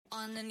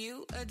On a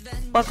new adventure.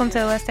 Welcome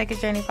to Let's Take a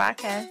Journey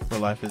podcast, where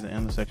life is an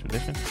endless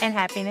expedition. and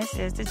happiness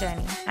is the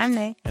journey. I'm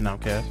Nate, And I'm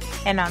Cass.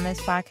 and on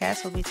this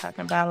podcast, we'll be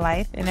talking about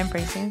life and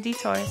embracing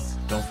detours.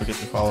 Don't forget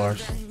to follow our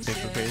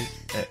Facebook page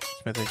at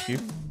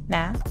SmithHQ.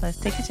 Now, let's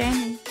take a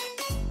journey.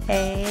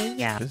 Hey,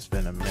 y'all. It's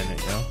been a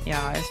minute, yo.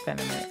 Y'all, it's been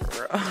a minute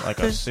for real. Like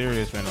a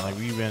serious minute. Like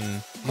we've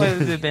been. What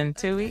has it been,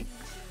 2 weeks?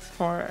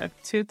 For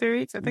 2-3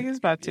 weeks? I think it's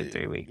about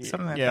 2-3 weeks,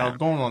 something like that.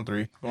 Going on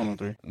three.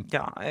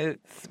 Y'all,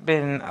 it's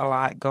been a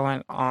lot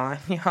going on,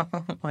 y'all.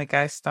 Like,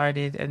 I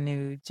started a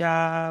new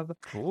job.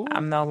 Cool.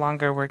 I'm no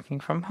longer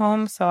working from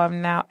home, so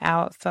I'm now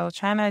out. So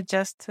trying to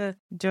adjust to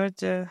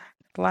Georgia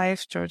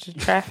life, Georgia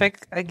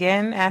traffic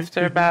again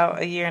after about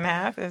a year and a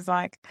half is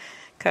like,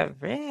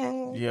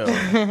 correct.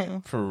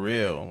 Yo, for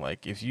real.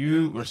 Like if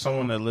you or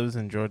someone that lives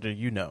in Georgia,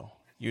 you know.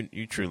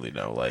 You truly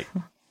know. Like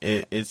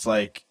it's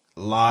like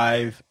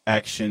live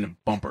action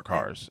bumper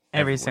cars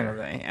Every everywhere. single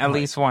day, at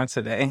least once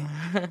a day.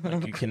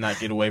 Like you cannot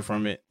get away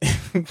from it.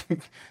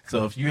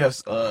 So if you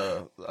have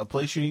a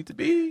place you need to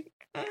be,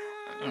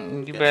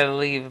 You better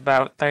leave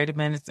about 30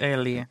 minutes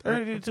earlier.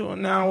 30 to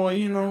an hour,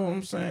 you know what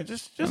I'm saying?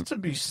 Just to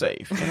be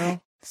safe, you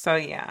know? So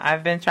yeah,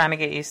 I've been trying to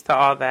get used to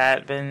all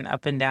that. Been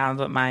up and down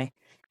with my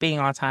being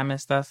on time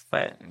and stuff,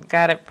 but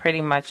got it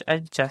pretty much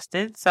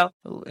adjusted. So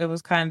it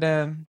was kind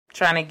of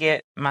trying to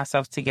get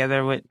myself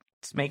together with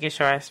making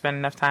sure I spend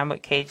enough time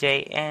with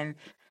KJ and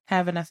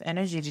have enough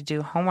energy to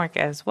do homework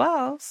as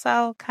well.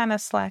 So kind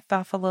of slacked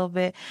off a little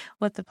bit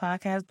with the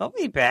podcast, but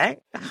we back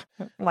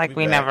like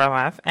we back. never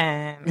left,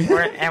 and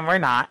we're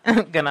not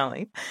gonna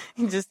leave.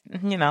 Just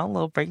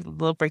little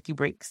breaky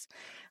breaks.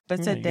 But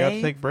Yeah, you today,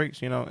 gotta take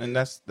breaks, you know, and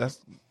that's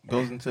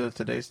goes into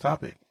today's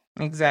topic.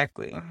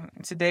 exactly.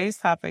 Today's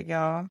topic,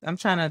 y'all, I'm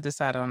trying to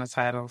decide on a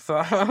title.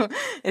 So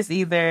it's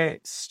either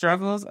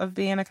struggles of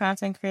being a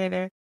content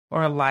creator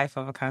or life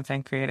of a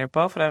content creator.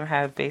 Both of them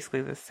have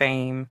basically the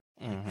same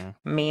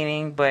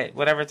meaning, but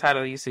whatever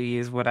title you see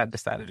is what I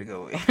decided to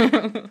go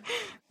with.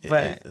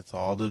 But It's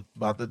all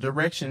about the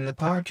direction the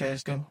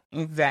podcast go.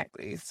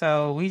 exactly.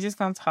 So we just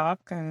gonna talk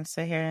and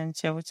sit here and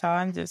chill with y'all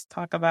and just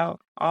talk about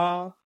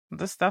all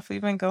the stuff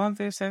we've been going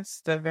through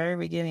since the very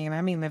beginning. And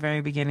I mean the very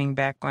beginning,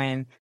 back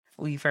when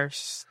we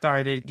first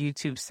started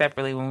YouTube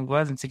separately, when we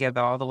wasn't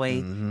together all the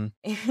way.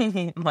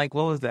 Like,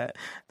 what was that? I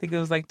think it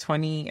was like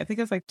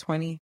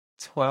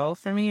 2012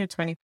 for me, or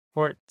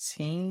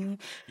 2014.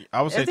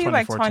 I would say I think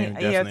like 2014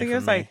 20. Yeah, I think it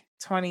was definitely like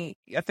 20.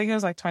 I think it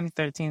was like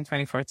 2013,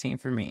 2014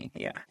 for me.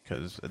 Yeah.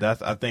 because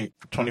I think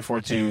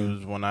 2014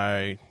 was when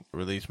I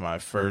released my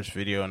first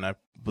video, and I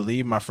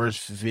believe my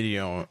first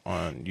video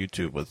on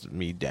YouTube was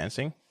me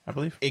dancing. I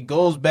believe it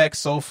goes back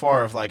so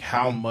far of like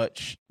how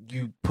much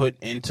you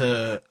put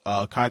into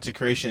content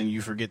creation, you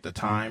forget the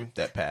time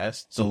that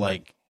passed. So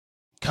like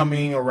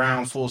coming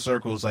around full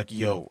circle is like,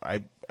 yo,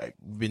 I've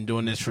been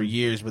doing this for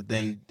years, but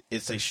then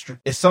it's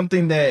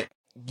something that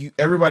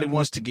everybody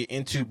wants to get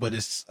into, but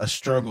it's a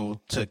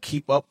struggle to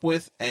keep up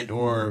with and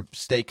or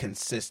stay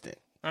consistent.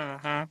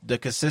 The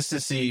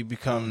consistency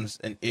becomes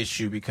an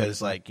issue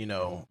because, like, you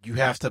know, you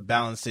have to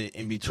balance it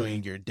in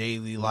between your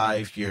daily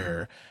life,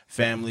 your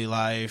family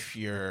life,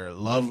 your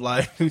love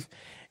life.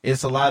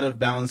 It's a lot of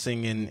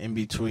balancing in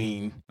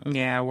between.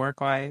 Yeah, work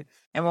life.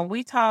 And when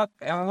we talk,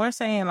 and when we're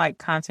saying like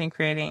content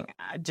creating,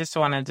 I just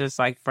want to just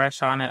like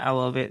brush on it a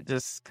little bit,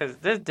 just because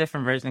there's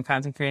different versions of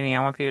content creating. I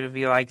want people to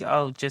be like,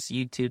 oh, just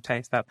YouTube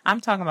type stuff.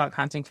 I'm talking about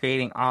content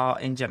creating all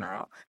in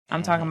general.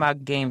 I'm talking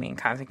about gaming,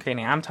 content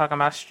creating. I'm talking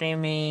about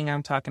streaming.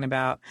 I'm talking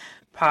about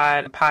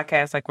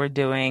podcasts like we're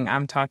doing.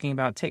 I'm talking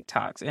about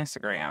TikToks,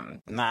 Instagram.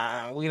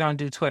 Nah, we don't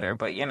do Twitter,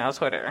 but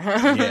Twitter.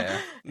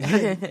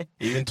 Yeah.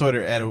 Even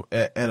Twitter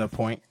at a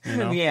point, you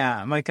know?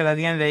 Yeah, like, because at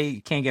the end of the day,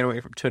 you can't get away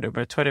from Twitter,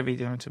 but Twitter be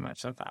doing too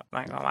much sometimes. I'm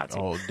not gonna lie to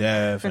you. Oh,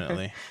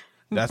 definitely.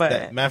 That's But-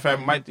 that. Matter of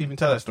fact, I might even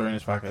tell that story in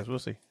this podcast. We'll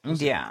see.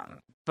 Yeah,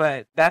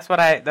 but that's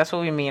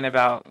what we mean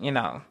about,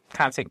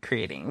 content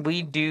creating.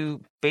 We do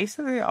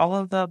basically all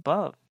of the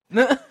above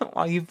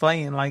while you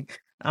playing.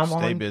 Like,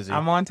 Stay busy.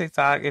 I'm on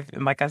TikTok.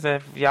 Like I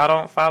said, if y'all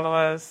don't follow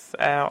us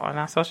on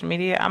our social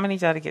media, I'm gonna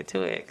need y'all to get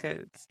to it,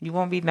 because you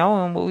won't be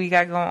knowing what we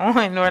got going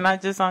on. We're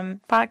not just on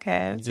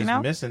podcasts, You're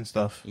just missing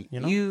stuff, you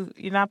know?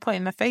 You're not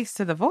putting the face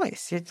to the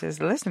voice. You're just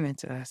listening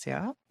to us,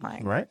 y'all.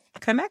 Like, Right?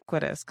 connect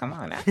with us. Come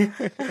on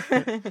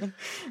now.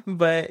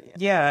 But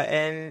yeah,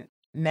 and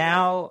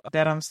now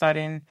that I'm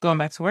going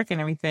back to work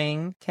and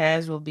everything,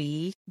 Kaz will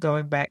be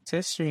going back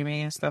to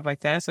streaming and stuff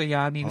like that. So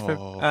y'all need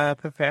to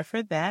prepare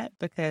for that,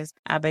 because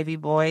our baby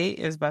boy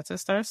is about to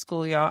start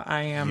school, y'all.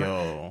 I am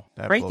Yo,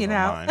 that breaking blows my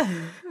out.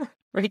 mind.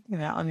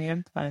 Breaking out on the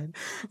inside.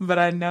 But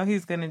I know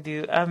he's going to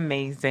do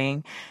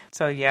amazing.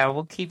 So yeah,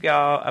 we'll keep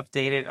y'all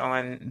updated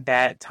on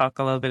that. Talk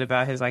a little bit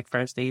about his like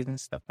first days and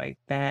stuff like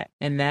that.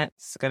 And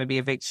that's going to be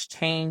a big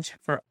change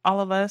for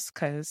all of us,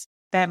 because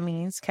that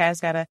means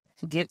Kaz got to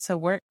get to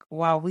work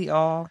while we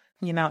all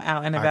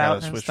out and I gotta about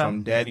and switch stuff.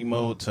 from daddy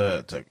mode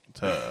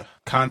to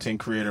content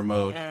creator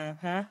mode.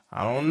 Uh-huh.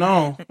 I don't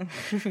know.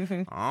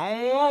 I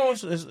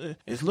don't know.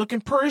 It's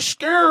looking pretty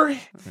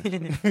scary.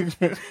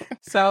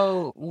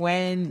 So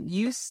when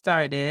you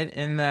started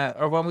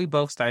or when we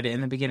both started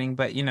in the beginning,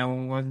 but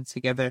when we wasn't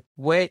together,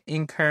 what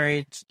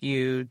encouraged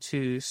you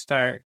to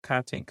start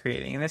content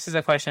creating? And this is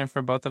a question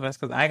for both of us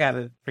because I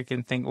gotta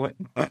freaking think what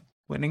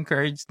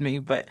encouraged me,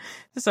 but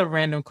it's a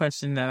random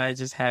question that I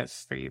just have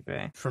for you,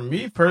 babe. For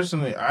me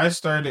personally, I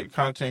started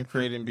content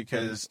creating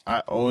because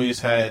I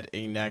always had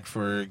a knack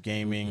for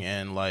gaming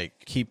and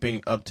like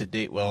keeping up to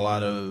date with a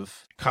lot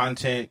of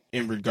content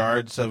in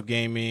regards of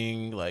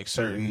gaming, like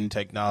certain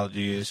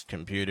technologies,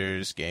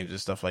 computers, games and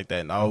stuff like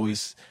that. And I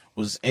always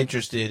was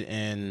interested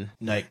in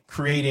like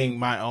creating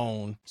my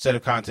own set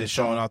of content,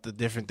 showing off the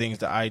different things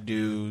that I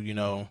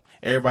do.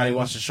 Everybody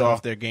wants to show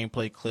off their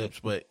gameplay clips,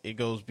 but it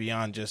goes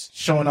beyond just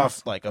showing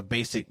off like a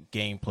basic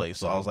gameplay.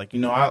 So I was like,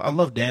 I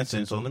love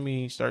dancing, so let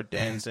me start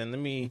dancing. Let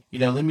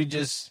me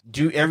just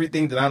do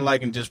everything that I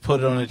like and just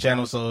put it on the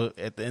channel. So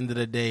at the end of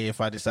the day,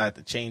 if I decide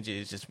to change it,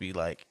 it's just be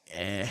like,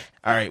 all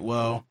right,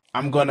 well,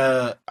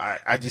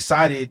 I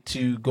decided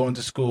to go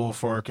into school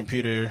for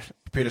computer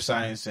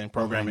science and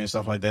programming and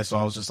stuff like that. So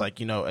I was just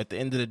like, at the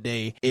end of the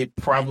day, it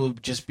probably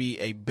just be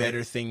a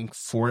better thing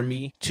for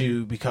me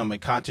to become a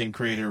content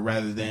creator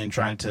rather than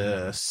trying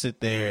to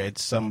sit there at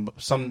some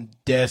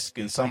desk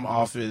in some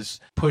office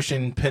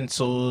pushing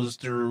pencils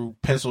through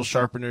pencil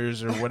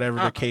sharpeners or whatever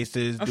the case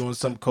is, doing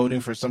some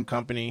coding for some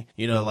company.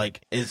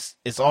 Like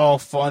it's all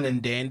fun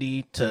and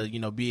dandy to,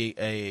 be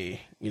a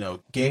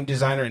game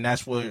designer, and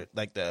that's what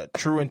like the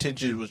true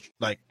intention was,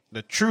 like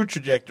the true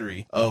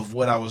trajectory of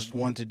what I was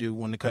wanting to do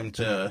when it comes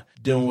to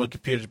dealing with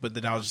computers. But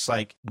then I was just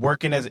like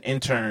working as an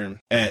intern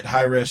at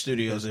High Res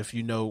Studios, if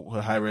you know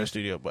what High Res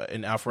Studio, but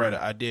in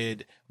Alpharetta, I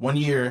did 1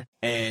 year,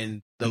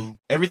 and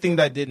everything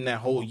that I did in that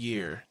whole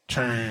year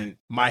turned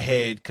my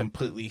head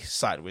completely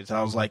sideways.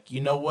 I was like,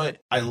 you know what?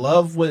 I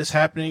love what is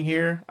happening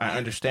here. I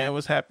understand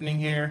what's happening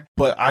here,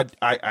 but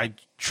I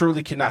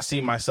truly cannot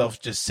see myself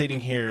just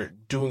sitting here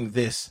doing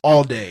this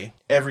all day,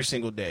 every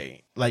single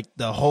day. Like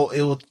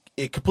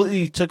it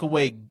completely took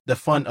away the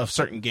fun of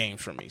certain games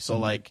from me. So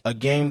like a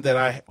game that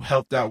I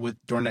helped out with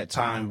during that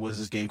time was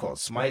this game called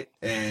Smite.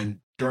 And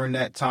during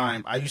that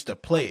time, I used to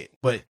play it.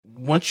 But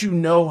once you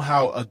know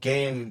how a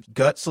game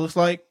guts looks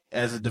like,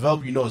 as a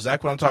developer, you know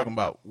exactly what I'm talking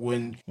about.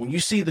 When you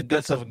see the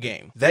guts of a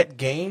game, that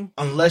game,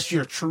 unless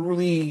you're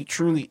truly,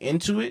 truly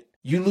into it,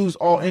 you lose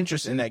all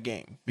interest in that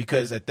game,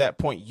 because at that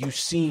point you've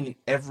seen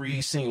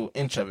every single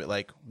inch of it.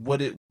 Like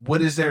what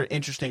is there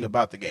interesting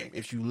about the game?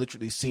 If you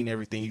literally seen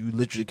everything, you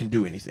literally can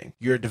do anything.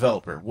 You're a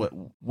developer.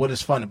 What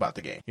is fun about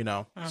the game?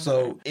 Okay.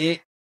 So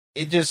it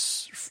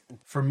just,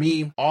 for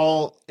me,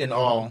 all in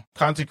all,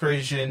 content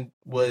creation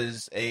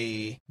was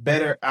a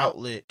better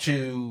outlet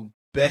to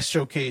best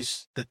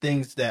showcase the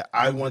things that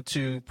I want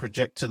to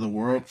project to the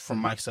world from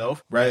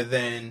myself, rather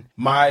than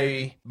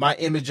my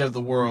image of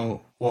the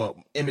world, or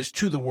image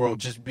to the world,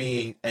 just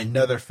being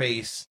another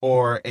face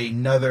or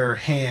another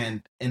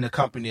hand in a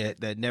company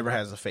that never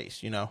has a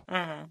face,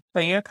 Mm-hmm. So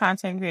your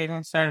content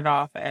creating started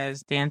off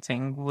as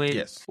dancing.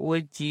 Yes.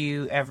 Would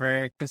you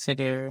ever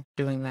consider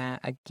doing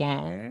that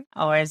again?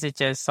 Or is it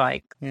just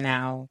like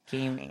now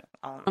gaming?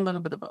 A little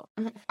bit of both.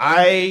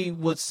 I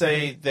would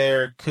say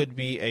there could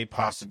be a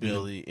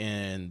possibility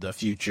in the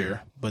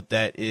future, but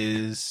that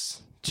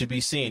is to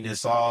be seen.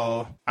 It's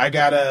all, I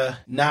gotta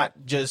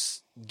not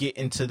just get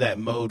into that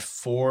mode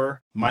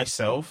for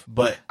myself,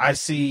 but I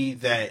see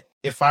that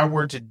if I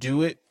were to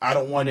do it, I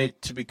don't want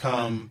it to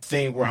become a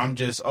thing where I'm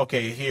just,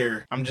 okay,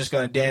 here, I'm just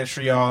gonna dance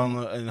for y'all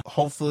and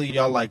hopefully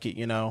y'all like it,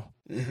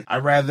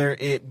 I'd rather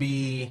it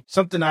be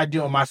something I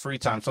do in my free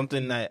time,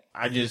 something that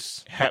I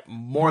just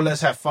more or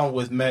less have fun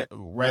with,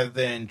 rather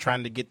than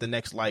trying to get the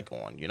next like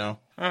on,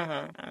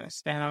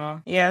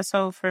 Understandable. Yeah,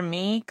 so for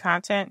me,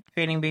 content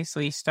creating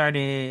basically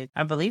started,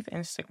 I believe,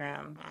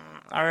 Instagram,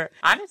 or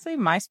honestly,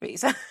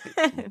 MySpace.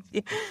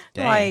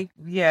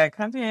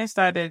 Content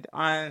started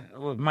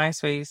with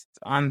MySpace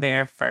on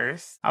there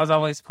first. I was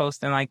always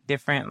posting like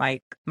different,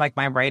 like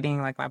my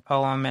writing, like my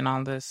poem and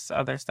all this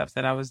other stuff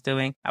that I was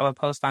doing. I would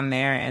post on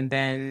there, and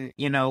then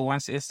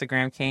once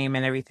Instagram came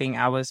and everything,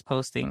 I was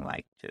posting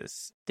like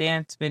just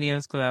dance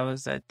videos because I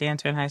was a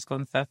dancer in high school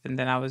and stuff. And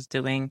then I was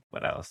doing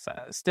what else?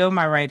 Still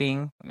my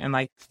writing and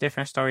like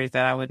different stories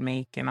that I would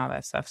make and all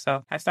that stuff.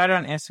 So I started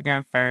on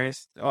Instagram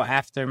first, or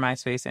after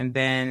MySpace, and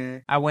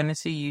then I went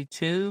into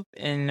YouTube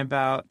in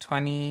about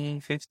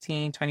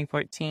 2015,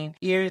 2014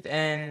 years,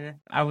 and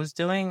I was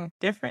doing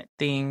different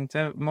things,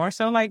 more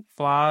so like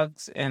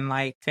vlogs and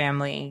like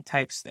family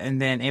types.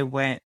 And then it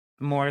went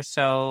more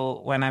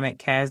so when I met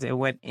Kaz, it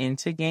went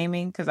into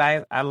gaming because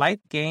I like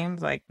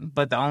games, like,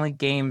 but the only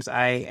games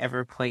I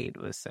ever played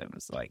was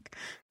Sims. Like,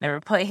 never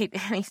played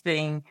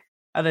anything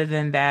other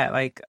than that.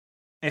 Like,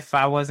 if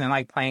I wasn't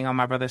like playing on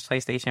my brother's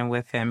PlayStation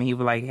with him, he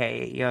would like,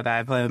 hey, yo,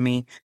 dad, play with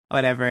me,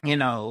 whatever,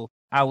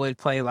 I would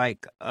play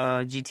like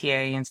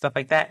GTA and stuff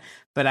like that.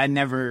 But I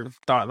never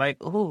thought like,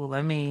 oh,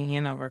 let me,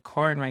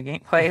 record my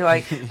gameplay.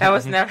 Like that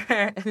was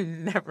never,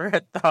 never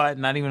a thought,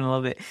 not even a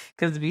little bit.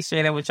 Because to be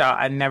straight up with y'all,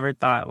 I never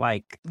thought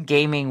like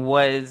gaming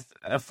was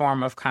a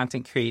form of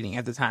content creating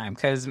at the time.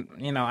 Because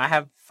I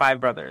have 5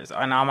 brothers,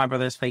 and all my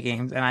brothers play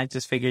games, and I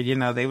just figured,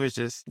 they were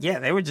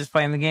just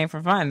playing the game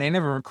for fun. They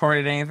never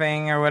recorded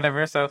anything or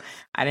whatever. So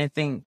I didn't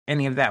think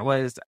any of that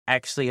was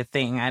actually a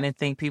thing. I didn't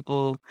think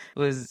people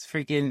was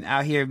freaking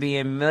out here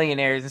being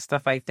millionaires and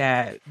stuff like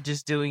that,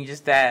 just doing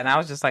just that. And I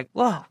was just like,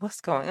 whoa,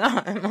 what's going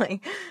on?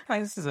 Like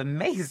this is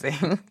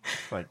amazing.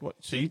 Like, what?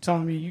 So you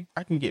telling me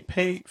I can get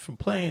paid for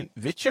playing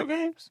video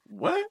games?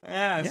 What?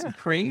 Yeah, it's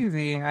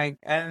crazy. I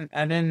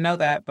didn't know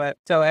that. But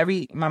so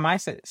my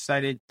mindset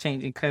started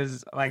changing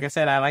because, like I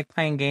said, I like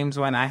playing games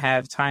when I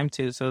have time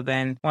to. So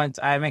then once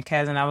I met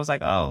Kaz, I was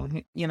like, oh,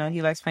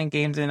 he likes playing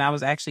games, and I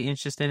was actually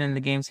interested in the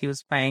games he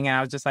was playing, and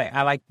I was just like,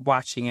 I like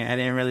watching it. I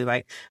didn't really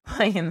like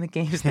playing the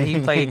games that he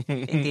played.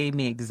 It gave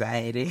me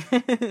anxiety.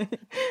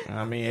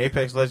 I mean,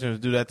 Apex Legends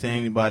do that to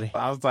anybody.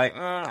 I was like,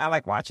 I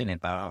like watching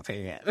it though. I'll tell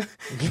you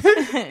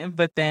that.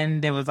 But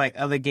then there was like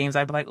other games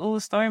I'd be like, oh,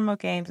 story mode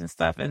games and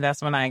stuff, and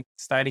that's when I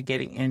started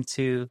getting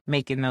into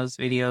making those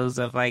videos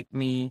of like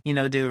me,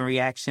 doing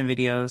reaction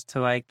videos to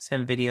like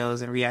sim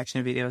videos and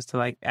reaction videos to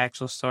like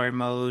actual story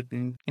mode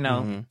and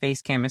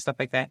face cam and stuff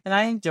like that. And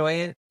I enjoy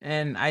it,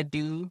 and I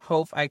do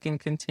hope I can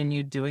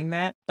continue doing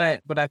that.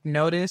 But what I've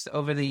noticed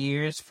over the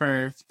years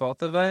for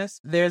both of us,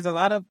 there's a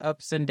lot of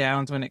ups and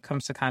downs when it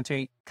comes to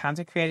content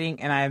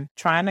creating, and I'm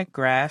trying to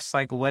grasp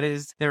like what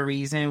is the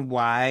reason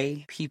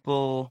why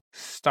people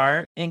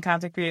start in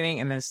content creating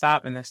and then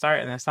stop and then start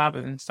and then stop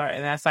and then start,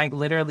 and that's like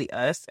literally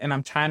us. And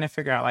I'm trying to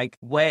figure out like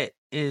what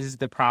is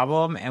the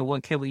problem and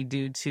what can we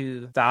do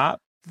to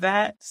stop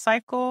that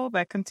cycle,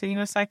 that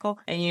continuous cycle,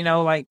 and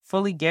like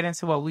fully get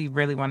into what we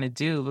really want to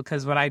do.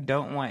 Because what I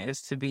don't want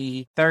is to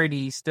be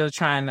 30 still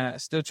trying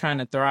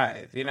to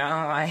thrive.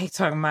 I hate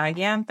talking about,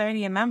 yeah, I'm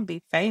 30 and I'm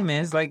be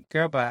famous. Like,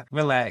 girl, bye,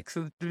 relax.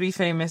 To be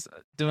famous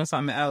doing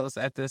something else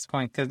at this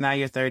point, because now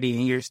you're 30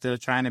 and you're still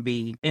trying to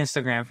be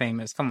Instagram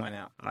famous. Come on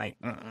now, like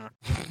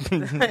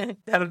that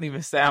don't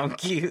even sound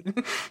cute.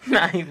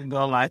 Not even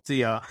gonna lie to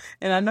y'all.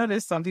 And I know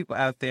there's some people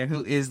out there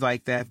who is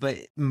like that, but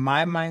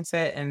my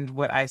mindset and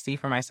what I see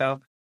for myself,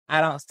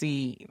 I don't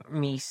see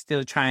me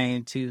still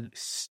trying to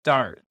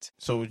start.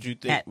 So would you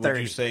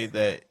say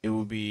that it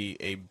would be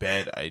a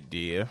bad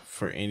idea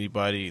for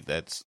anybody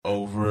that's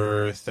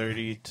over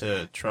 30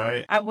 to try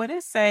it? I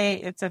wouldn't say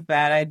it's a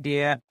bad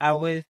idea. I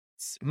would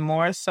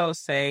more so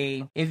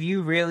say, if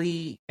you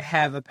really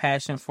have a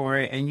passion for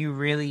it and you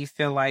really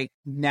feel like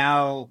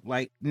now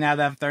that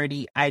I'm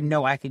 30, I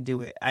know I can do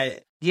it.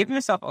 Give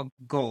yourself a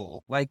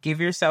goal. Like, give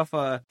yourself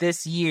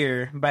this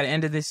year, by the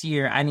end of this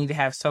year, I need to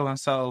have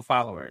so-and-so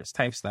followers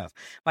type stuff.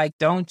 Like,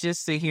 don't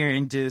just sit here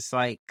and just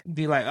like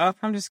be like, oh,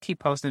 I'm just keep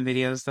posting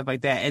videos, stuff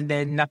like that. And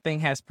then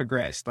nothing has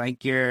progressed.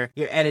 Like your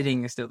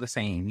editing is still the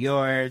same.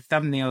 Your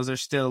thumbnails are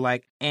still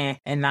like, and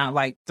not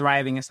like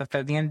thriving and stuff. But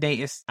at the end of the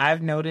day,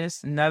 I've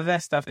noticed none of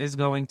that stuff is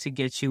going to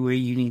get you where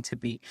you need to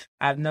be.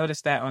 I've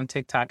noticed that on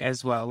TikTok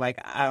as well. Like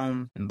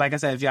I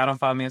said, if y'all don't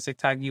follow me on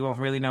TikTok, you won't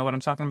really know what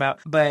I'm talking about.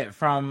 But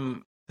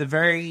from the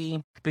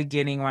very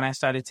beginning, when I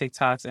started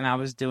TikToks and I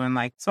was doing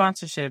like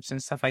sponsorships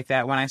and stuff like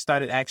that, when I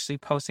started actually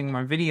posting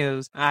more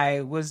videos,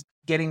 I was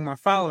getting more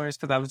followers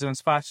because I was doing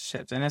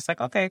sponsorships. And it's like,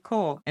 okay,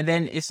 cool. And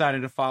then it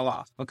started to fall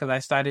off because I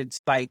started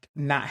like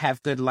not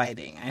have good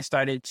lighting. I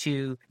started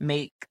to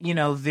make,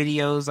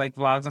 videos like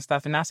vlogs and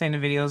stuff. And not saying the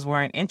videos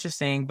weren't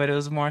interesting, but it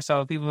was more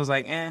so people was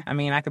like, I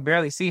mean, I could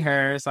barely see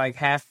her. It's like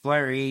half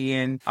blurry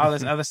and all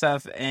this other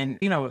stuff. And,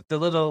 the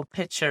little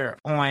picture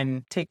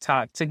on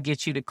TikTok to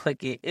get you to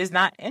click it is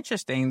not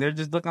interesting. They're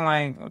just looking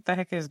like, what the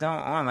heck is going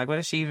on? Like, what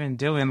is she even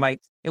doing?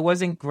 Like, it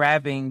wasn't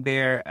grabbing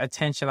their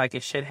attention like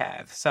it should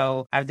have.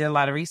 So I did a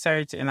lot of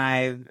research, and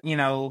I,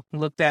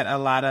 looked at a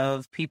lot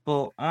of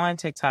people on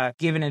TikTok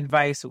giving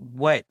advice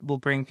what will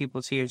bring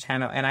people to your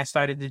channel. And I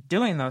started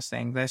doing those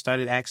things. I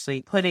started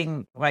actually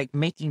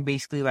making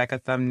basically like a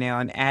thumbnail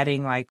and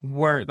adding like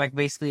word, like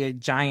basically a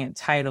giant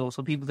title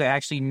so people could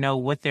actually know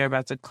what they're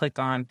about to click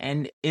on.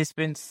 And it's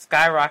been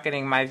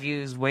skyrocketing my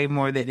views way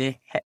more than it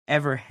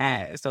ever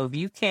has. So if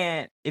you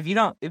can't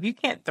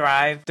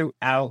thrive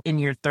throughout in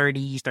your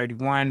 30s,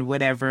 31,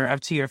 whatever,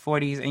 up to your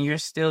 40s, and you're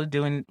still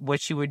doing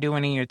what you were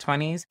doing in your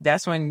 20s,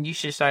 that's when you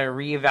should start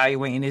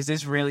reevaluating, is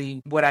this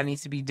really what I need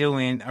to be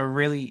doing, or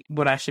really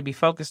what I should be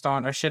focused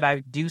on, or should I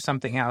do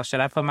something else? Should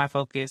I put my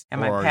focus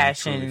and my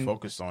passion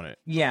focused on it?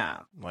 Yeah.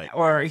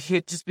 Or it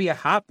could just be a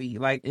hobby.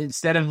 Like,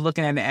 instead of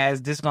looking at it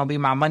as this is going to be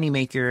my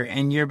moneymaker,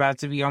 and you're about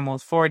to be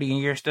almost 40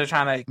 and you're still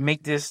trying to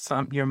make this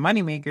your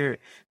moneymaker,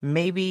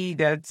 maybe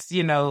that's,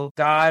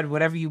 God,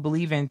 whatever you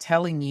believe in,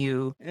 telling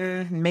you,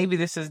 maybe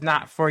this is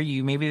not for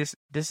you. Maybe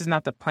this is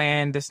not the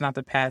plan. This is not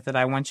the path that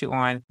I want you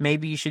on.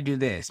 Maybe you should do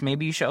this.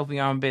 Maybe you should open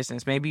your own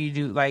business. Maybe you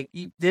do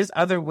there's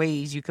other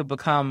ways you could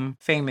become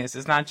famous.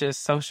 It's not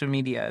just social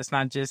media. It's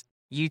not just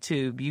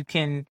YouTube. You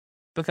can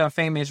become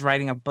famous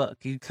writing a book.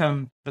 You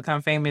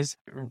become famous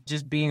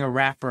just being a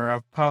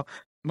rapper,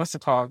 what's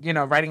it called? You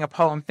know, writing a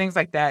poem, things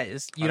like that.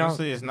 Is you don't.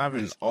 Honestly, it's not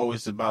even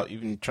always about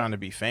even trying to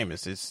be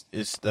famous.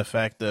 It's the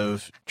fact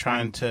of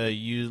trying to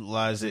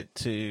utilize it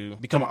to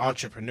become an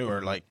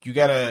entrepreneur. Like, you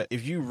gotta,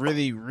 if you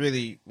really,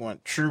 really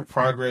want true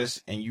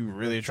progress and you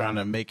really trying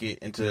to make it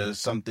into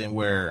something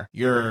where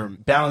you're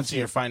balancing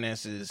your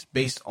finances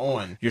based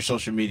on your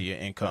social media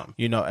income,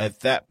 you know, at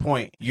that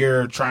point,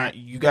 you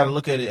gotta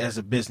look at it as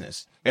a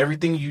business.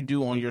 Everything you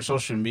do on your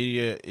social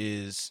media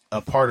is a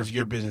part of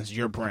your business,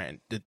 your brand.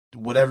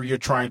 Whatever you're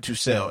trying to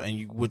sell,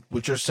 and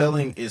what you're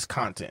selling is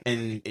content,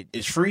 and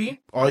it's free.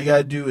 All you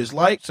gotta do is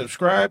like,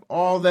 subscribe,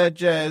 all that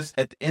jazz.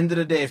 At the end of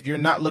the day, if you're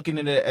not looking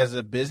at it as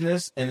a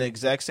business, in the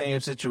exact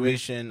same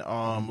situation,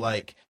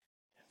 like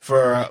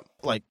for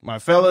like my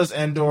fellas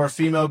and/or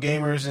female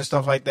gamers and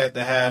stuff like that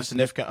have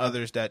significant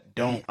others that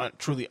don't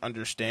truly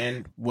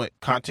understand what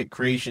content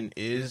creation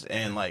is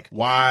and like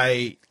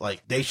why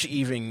like they should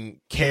even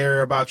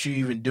care about you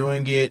even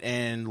doing it,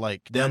 and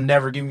like them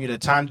never giving you the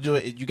time to do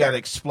it, you got to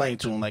explain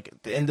to them like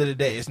at the end of the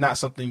day it's not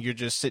something you're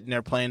just sitting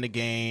there playing the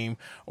game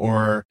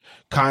or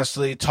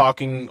constantly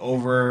talking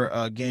over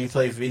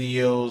gameplay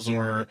videos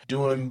or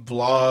doing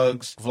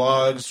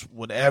vlogs,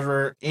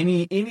 whatever,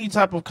 any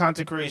type of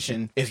content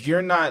creation. If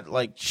you're not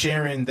like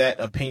sharing that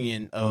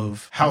opinion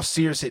of how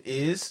serious it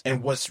is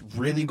and what's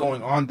really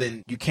going on,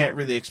 then you can't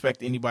really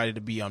expect anybody to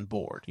be on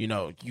board. You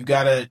know, you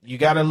gotta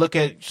look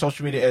at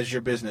social media as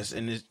your business,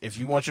 and if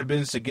you want your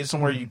business to get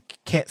somewhere, you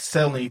can't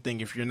sell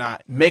anything if you're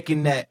not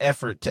making that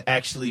effort to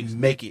actually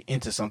make it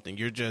into something.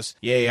 You're just,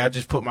 I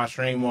just put my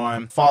stream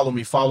on, follow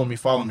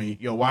me.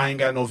 Yo, why I ain't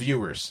got no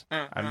viewers?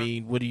 I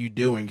mean, what are you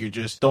doing? You're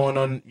just throwing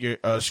on your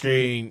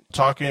screen,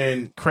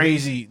 talking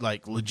crazy,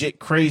 like legit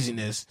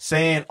craziness,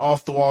 saying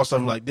off the wall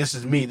stuff like, this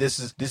is me, this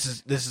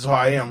is who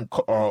I am,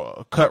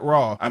 cut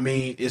raw. I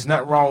mean, it's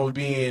not wrong with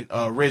being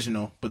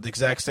original, but at the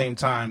exact same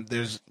time,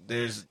 there's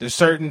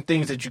certain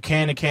things that you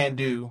can and can't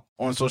do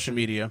on social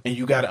media, and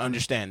you got to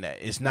understand that.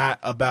 It's not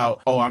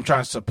about, I'm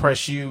trying to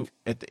suppress you.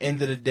 At the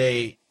end of the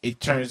day, it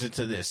turns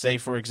into this. Say,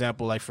 for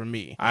example, like for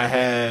me, I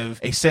have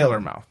a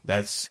sailor mouth.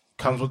 That's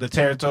comes with the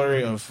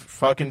territory of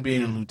fucking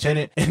being a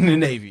lieutenant in the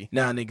Navy.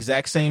 Now, in the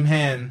exact same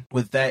hand,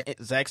 with that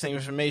exact same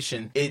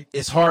information,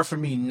 it's hard for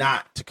me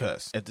not to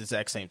cuss at the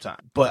exact same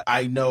time. But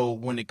I know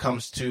when it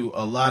comes to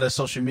a lot of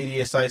social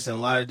media sites and a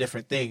lot of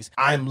different things,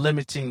 I'm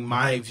limiting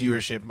my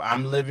viewership.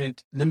 I'm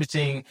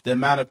limiting the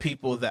amount of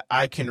people that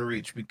I can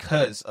reach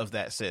because of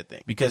that said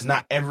thing. Because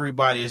not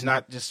everybody is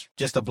not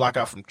just a block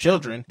out from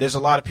children. There's a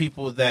lot of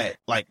people that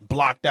like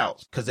blocked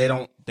out because they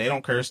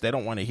don't curse. They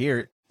don't want to hear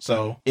it.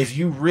 So if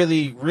you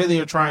really, really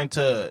are trying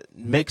to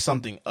make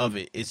something of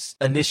it, it's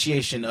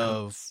initiation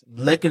of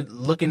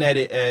looking at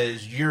it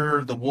as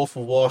you're the Wolf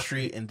of Wall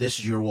Street and this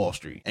is your Wall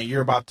Street. And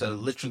you're about to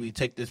literally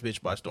take this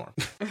bitch by storm.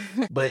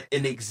 But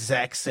in the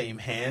exact same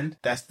hand,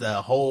 that's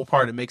the whole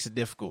part that makes it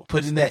difficult.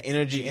 Putting that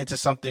energy into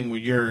something where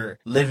you're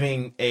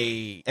living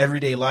a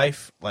everyday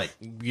life, like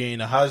being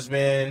a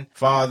husband,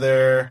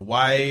 father,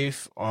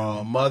 wife,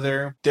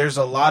 mother. There's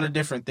a lot of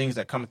different things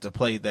that come into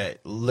play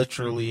that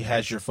literally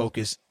has your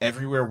focus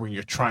everywhere when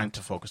you're trying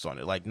to focus on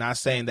it. Like, not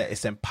saying that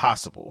it's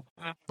impossible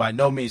by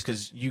no means,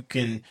 because you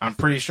can, I'm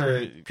pretty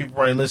sure people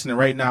probably listening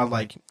right now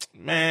like,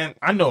 man,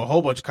 I know a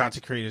whole bunch of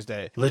content creators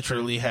that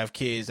literally have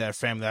kids, that have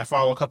family. I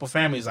follow a couple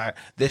families, like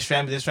this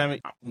family.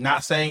 I'm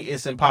not saying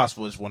it's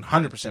impossible. It's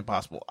 100%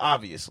 possible.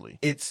 Obviously,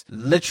 it's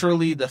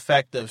literally the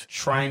fact of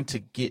trying to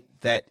get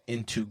that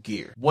into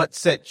gear. What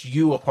sets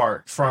you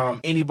apart from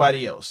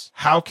anybody else?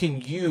 How can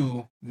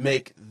you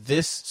make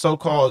this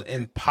so-called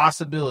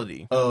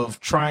impossibility of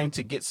trying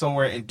to get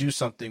somewhere and do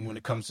something when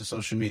it comes to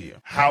social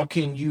media? How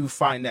can you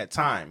find that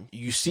time?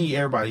 You see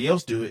everybody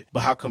else do it,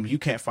 but how come you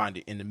can't find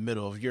it in the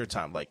middle of your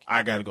time? Like,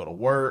 I gotta go to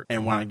work,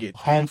 and when I get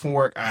home from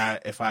work,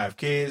 if I have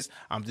kids,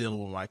 I'm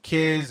dealing with my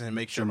kids and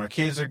make sure my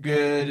kids are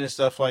good and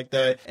stuff like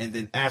that. And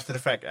then after the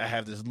fact, I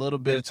have this little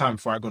bit of time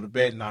before I go to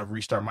bed and I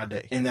restart my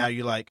day. And now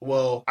you're like,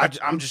 well,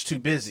 I'm just too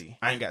busy.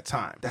 I ain't got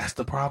time. That's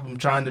the problem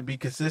trying to be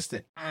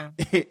consistent.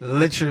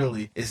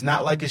 Literally, it's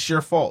not like it's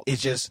your fault.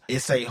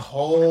 It's a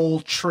whole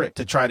trick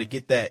to try to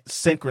get that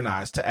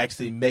synchronized to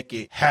actually make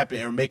it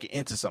happen or make it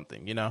into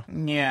something, you know?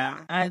 Yeah,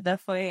 I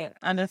definitely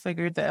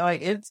agree with that.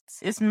 Like,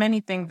 it's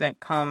many things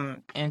that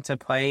come into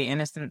play, and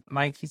it's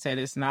like he said,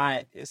 it's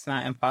not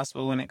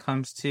impossible when it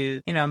comes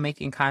to, you know,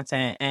 making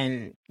content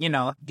and, you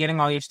know, getting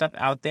all your stuff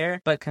out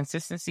there. But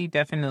consistency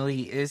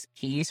definitely is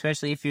key,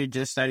 especially if you're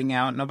just starting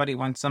out. Nobody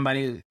wants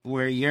somebody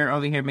where you're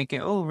over here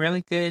making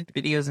really good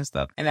videos and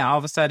stuff, and then all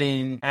of a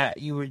sudden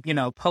you were, you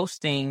know,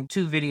 posting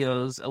 2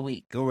 videos a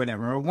week or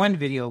whatever, or 1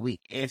 video a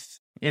week, if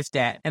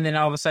that, and then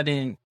all of a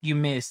sudden you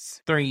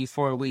missed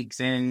 3-4 weeks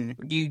and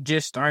you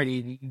just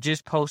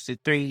posted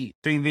three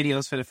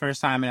videos for the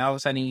first time, and all of a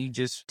sudden you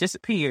just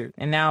disappeared.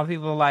 And now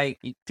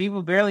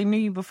people barely knew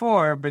you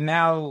before, but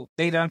now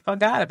they done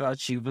forgot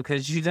about you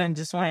because you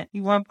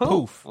went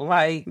poof.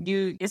 Like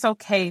it's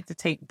okay to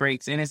take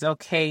breaks, and it's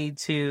okay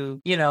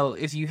to,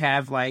 if you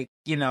have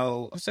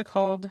what's it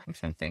called? I'm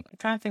trying to think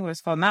what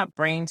it's called. Not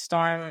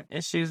brainstorm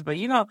issues, but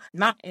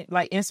not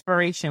like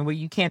inspiration where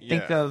you can't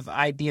think of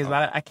ideas.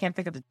 But I can't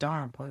think of the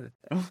darn word.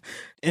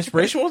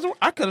 Inspiration was the word?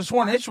 I could have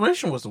sworn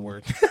inspiration was the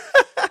word.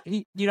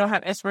 You don't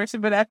have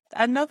inspiration, but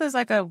I know there's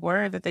like a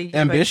word that they use.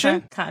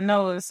 Ambition?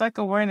 No, it's like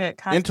a word that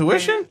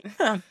intuition?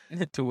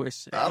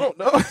 Intuition. I don't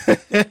know.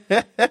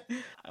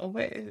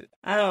 Wait,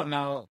 I don't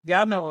know.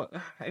 Y'all know,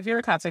 if you're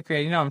a content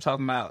creator, you know what I'm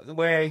talking about.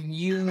 Where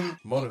you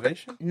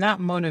motivation? Not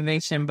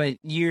motivation, but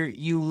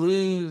you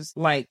lose,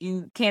 like,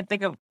 you can't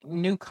think of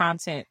new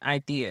content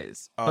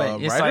ideas.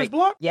 But it's writer's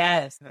block?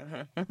 Yes.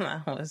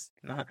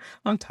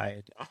 I'm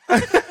tired.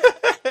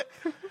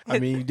 I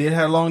mean, you did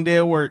have a long day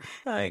at work.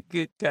 Like,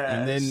 good gosh.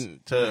 And then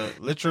to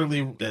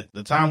literally,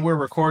 the time we're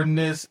recording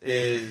this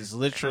is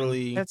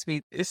literally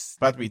it's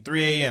about to be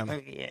 3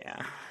 a.m.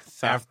 Yeah.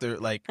 After,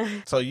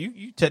 so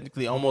you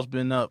technically almost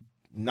been up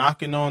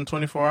knocking on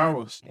 24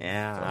 hours.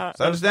 Yeah. So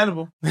it's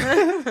understandable.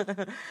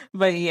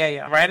 But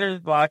yeah. Writer's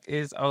block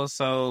is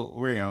also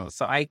real.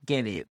 So I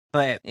get it.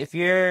 But if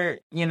you're,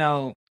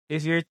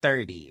 if you're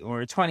 30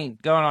 or 20,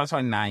 going on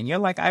 29, you're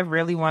like, I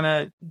really want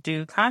to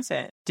do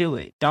content. Do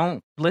it.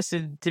 Don't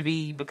listen to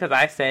me because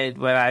I said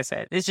what I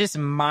said. It's just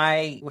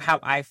how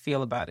I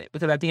feel about it.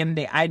 Because at the end of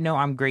the day, I know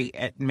I'm great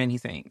at many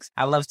things.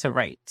 I love to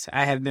write.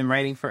 I have been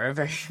writing for a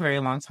very, very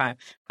long time.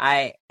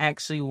 I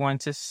actually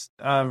want to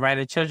write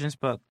a children's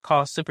book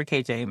called Super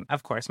KJ.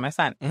 Of course, my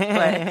son.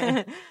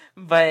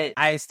 But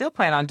I still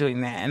plan on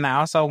doing that. And I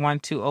also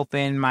want to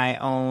open my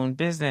own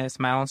business,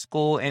 my own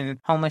school and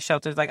homeless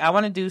shelters. Like, I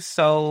want to do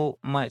so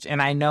much. And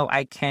I know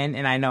I can,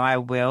 and I know I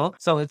will.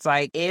 So it's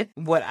like, if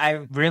what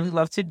I really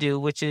love to do,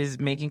 which is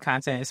making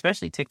content,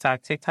 especially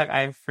TikTok,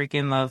 I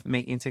freaking love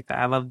making TikTok.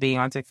 I love being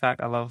on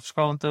TikTok. I love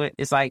scrolling through it.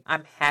 It's like,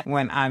 I'm happy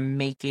when I'm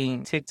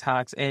making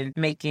TikToks and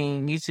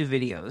making YouTube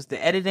videos.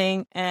 The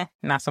editing,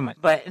 not so much.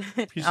 But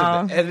you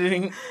said the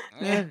editing.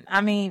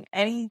 I mean,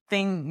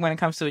 anything when it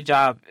comes to a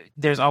job,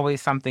 there's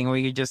always something where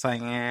you're just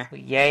like,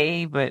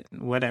 yay, but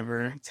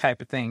whatever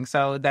type of thing.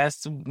 So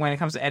that's when it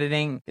comes to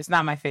editing, it's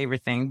not my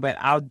favorite thing, but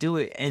I'll do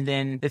it. And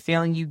then the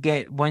feeling you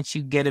get once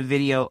you get a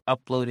video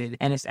uploaded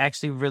and it's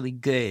actually really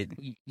good,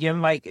 you're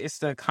like, it's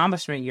the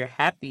accomplishment. You're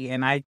happy.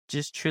 And I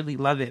just truly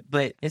love it.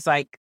 But it's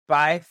like,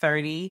 by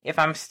 30, if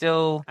I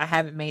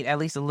haven't made at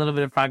least a little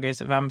bit of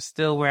progress, if I'm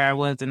still where I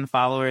was in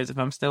followers, if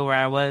I'm still where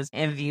I was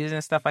in views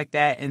and stuff like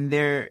that, and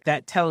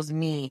that tells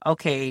me,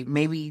 okay,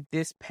 maybe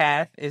this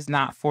path is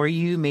not for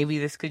you. Maybe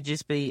this could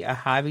just be a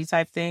hobby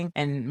type thing,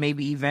 and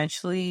maybe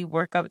eventually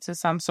work up to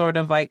some sort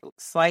of like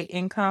slight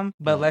income.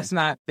 But let's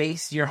not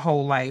base your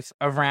whole life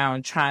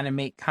around trying to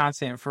make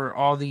content for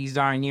all these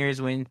darn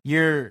years when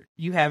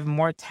you have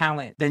more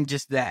talent than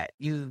just that.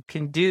 You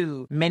can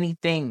do many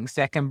things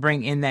that can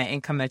bring in that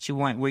income that you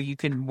want, where you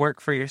can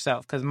work for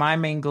yourself. Because my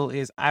main goal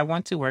is I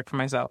want to work for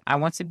myself. I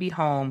want to be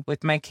home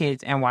with my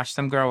kids and watch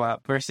them grow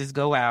up versus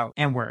go out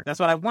and work. That's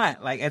what I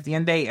want. Like, at the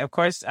end of the day, of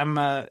course, I'm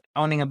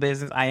owning a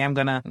business. I am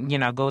gonna,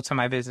 go to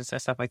my business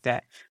and stuff like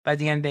that. But at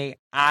the end of the day,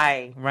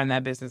 I run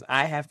that business.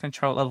 I have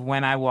control of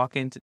when I walk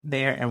in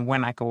there and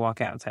when I can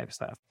walk out type of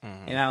stuff,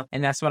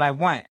 and that's what I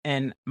want.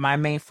 And my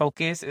main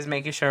focus is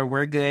making sure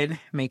we're good,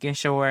 making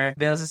sure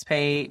bills is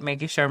paid,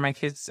 making sure my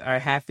kids are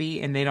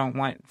happy and they don't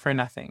want for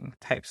nothing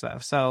type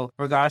stuff. So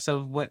regardless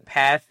of what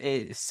path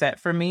is set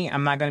for me,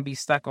 I'm not going to be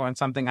stuck on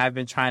something I've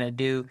been trying to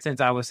do since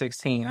I was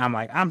 16. I'm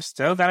like, I'm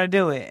still going to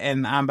do it.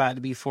 And I'm about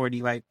to be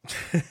 40. Like,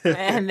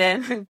 and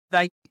then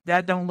like,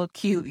 that don't look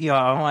cute,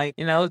 y'all. Like,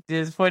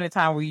 there's a point in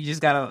time where you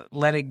just gotta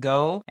let it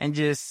go and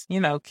just,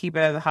 keep it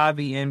as a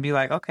hobby and be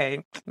like,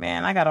 okay,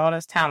 man, I got all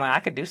this talent.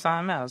 I could do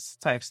something else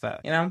type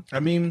stuff,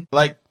 I mean,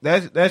 like,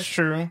 that's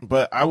true,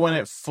 but I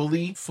wouldn't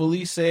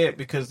fully say it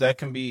because that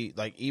can be,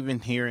 like, even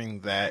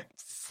hearing that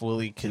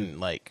fully can,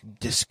 like,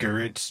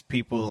 discourage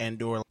people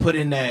and or put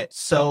in that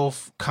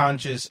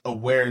self-conscious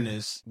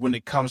awareness when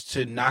it comes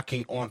to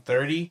knocking on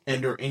 30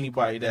 and or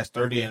anybody that's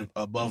 30 and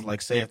above.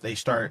 Like, say if they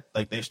start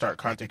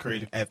content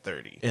creating at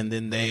 30 and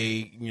then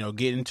they,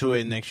 get into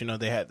it and next,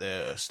 they had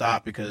to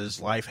stop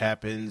because life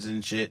happens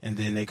and shit, and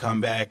then they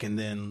come back and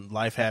then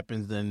life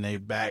happens, then they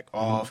back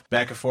off,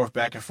 back and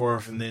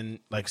forth, and then,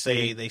 like,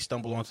 say they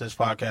stumble onto this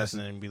podcast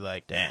and then be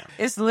like, damn.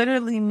 It's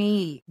literally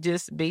me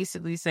just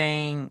basically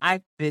saying,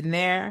 I've been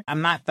there.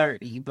 I'm not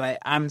 30, but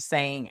I'm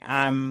saying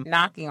I'm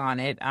knocking on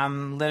it.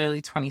 I'm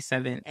literally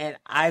 27, and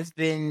I've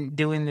been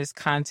doing this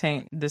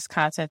content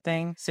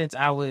thing since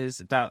I was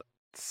about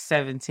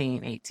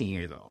 17, 18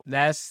 years old.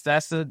 That's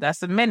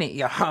a minute,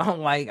 y'all.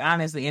 Like,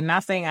 honestly, and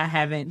not saying I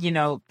haven't,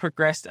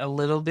 progressed a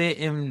little bit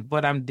in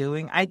what I'm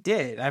doing. I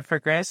did. I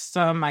progressed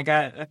some. I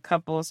got a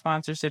couple of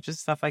sponsorships and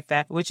stuff like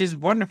that, which is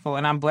wonderful,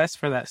 and I'm blessed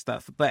for that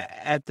stuff. But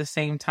at the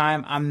same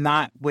time, I'm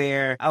not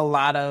where a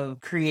lot of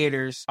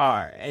creators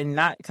are, and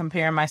not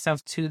comparing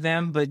myself to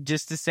them, but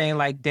just to say,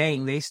 like,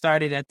 dang, they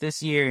started at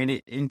this year, and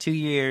in 2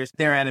 years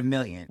they're at 1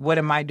 million. What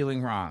am I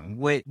doing wrong?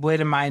 What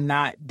am I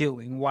not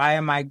doing? Why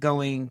am I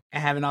going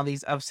and having all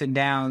these ups and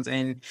downs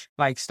and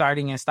like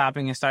starting and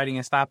stopping and starting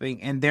and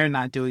stopping, and they're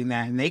not doing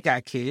that, and they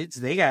got kids,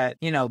 they got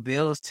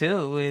bills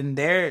too, and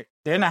they're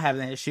not having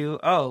that issue.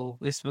 Oh,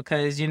 it's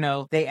because,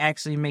 they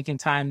actually making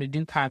time to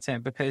do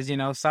content because,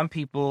 some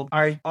people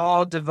are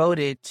all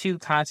devoted to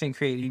content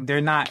creating. They're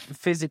not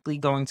physically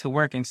going to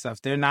work and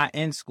stuff. They're not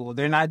in school.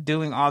 They're not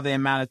doing all the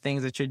amount of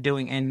things that you're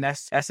doing. And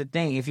that's the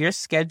thing. If your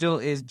schedule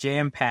is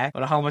jam-packed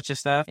with a whole bunch of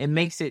stuff, it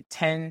makes it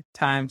 10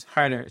 times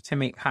harder to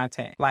make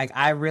content. Like,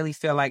 I really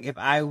feel like if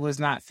I was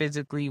not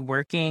physically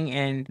working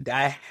and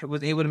I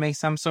was able to make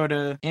some sort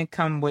of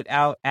income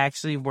without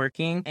actually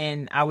working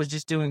and I was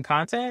just doing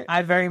content,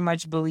 I very much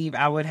believe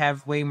I would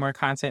have way more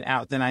content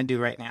out than I do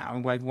right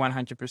now, like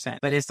 100%.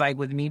 But it's like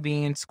with me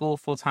being in school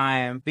full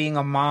time, being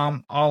a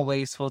mom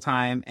always full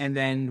time, and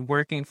then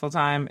working full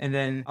time, and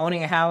then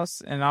owning a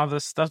house and all the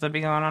stuff that be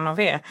going on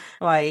over here,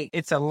 like,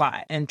 it's a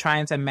lot. And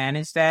trying to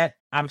manage that,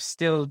 I'm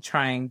still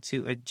trying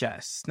to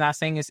adjust. Not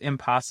saying it's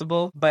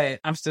impossible,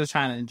 but I'm still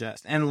trying to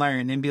adjust and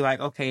learn and be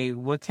like, okay,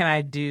 what can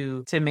I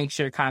do to make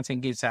sure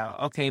content gets out?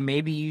 Okay,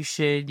 maybe you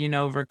should,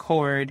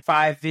 record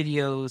 5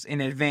 videos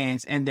in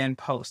advance and then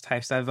post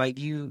type stuff. Like,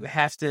 you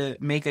have to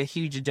make a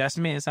huge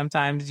adjustment. And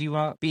sometimes you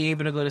won't be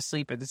able to go to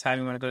sleep at the time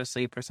you want to go to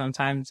sleep, or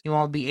sometimes you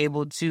won't be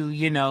able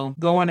to,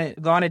 go on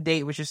a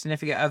date with your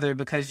significant other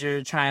because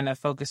you're trying to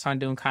focus on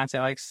doing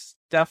content. Like,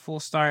 stuff will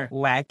start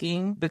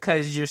lacking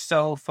because you're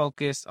so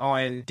focused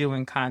on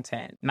doing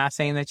content. Not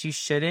saying that you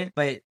shouldn't,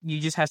 but you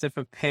just have to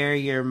prepare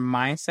your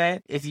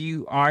mindset. If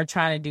you are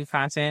trying to do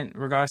content,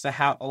 regardless of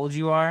how old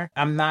you are,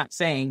 I'm not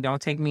saying,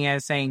 don't take me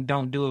as saying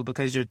don't do it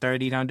because you're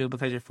 30, don't do it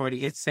because you're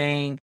 40. It's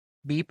saying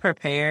be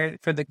prepared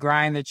for the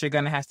grind that you're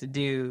going to have to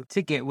do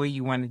to get where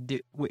you want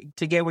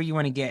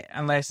to get,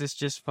 unless it's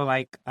just for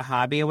like a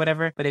hobby or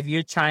whatever. But if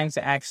you're trying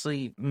to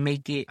actually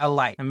make it a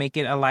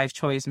life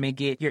choice,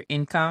 make it your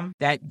income,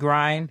 that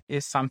grind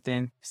is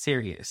something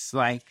serious.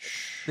 Like,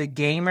 the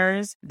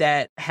gamers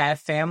that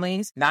have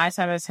families, 9 times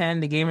out of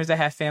 10, the gamers that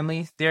have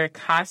families, they're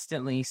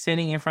constantly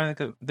sitting in front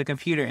of the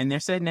computer, and their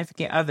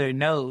significant other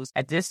knows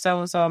at this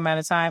so-and-so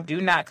amount of time,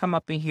 do not come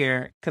up in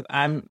here because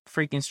I'm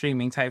freaking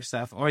streaming type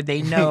stuff. Or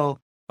they know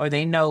or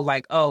they know,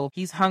 like, oh,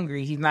 he's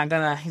hungry. He's not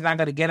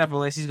gonna get up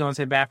unless he's going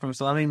to the bathroom.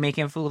 So let me make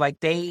him food. Like,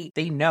 they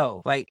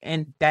know. Like,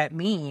 and that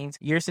means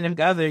your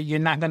significant other, you're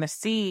not gonna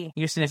see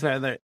your significant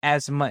other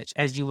as much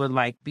as you would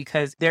like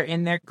because they're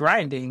in there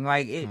grinding.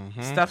 Like,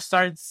 stuff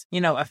starts,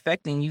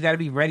 affecting. You got to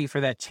be ready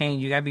for that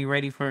change. You got to be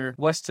ready for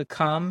what's to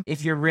come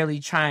if you're really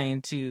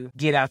trying to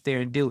get out there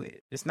and do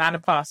it. It's not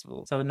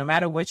impossible. So no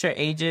matter what your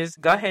age is,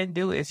 go ahead and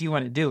do it if you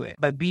want to do it.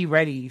 But be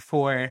ready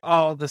for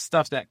all the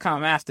stuff that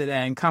come after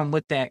that and come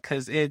with that,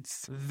 because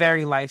it's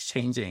very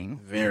life-changing.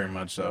 Very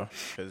much so.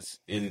 Because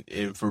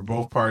for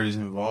both parties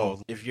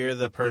involved, if you're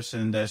the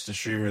person that's the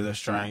streamer that's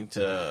trying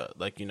to,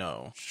 like,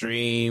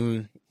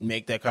 stream,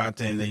 make that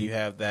content, then you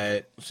have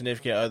that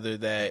significant other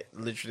that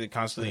literally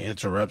constantly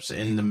interrupts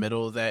in the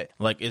middle of that.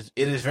 Like, it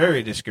is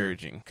very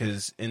discouraging,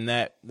 because in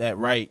that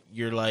right,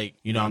 you're like,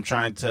 I'm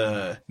trying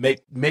to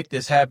make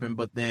this happen,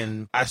 but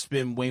then I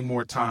spend way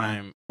more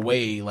time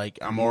away. Like,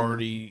 I'm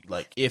already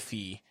like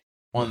iffy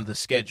on the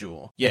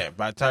schedule. Yeah,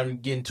 by the time you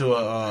get into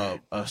a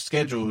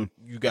schedule,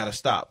 you gotta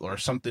stop, or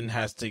something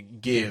has to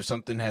give,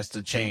 something has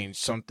to change,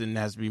 something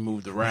has to be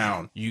moved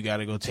around. You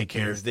gotta go take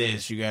care of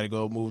this, you gotta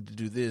go move to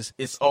do this.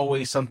 It's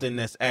always something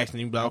that's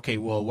asking you, like, okay,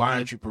 well, why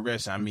aren't you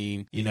progressing? I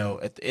mean,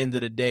 at the end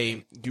of the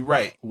day, you're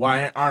right.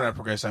 Why aren't I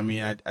progressing? I mean,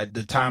 at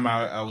the time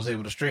I was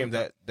able to stream,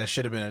 that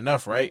should have been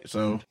enough, right?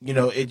 So,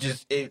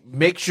 it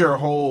makes your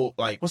whole,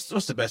 like, what's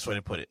the best way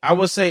to put it? I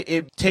would say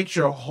it takes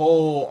your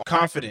whole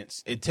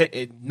confidence.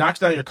 It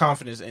knocks down your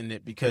confidence in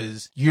it,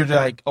 because you're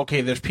like, okay,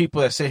 there's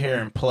people that sit here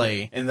and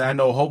play, and I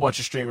know a whole bunch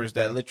of streamers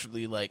that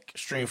literally like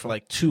stream for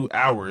like 2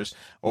 hours,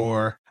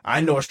 or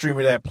I know a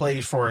streamer that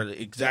plays for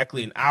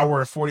exactly 1 hour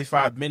and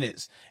 45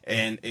 minutes,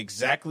 and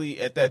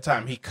exactly at that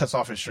time he cuts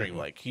off his stream.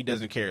 Like, he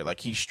doesn't care. Like,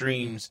 he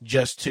streams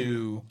just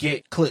to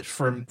get clips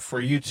for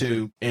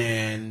YouTube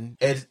and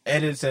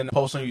edits and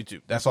posts on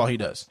YouTube. That's all he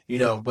does.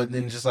 But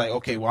then just like,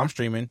 okay, well, I'm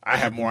streaming, I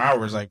have more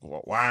hours. Like,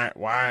 well,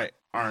 why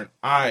aren't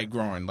I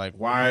growing? Like,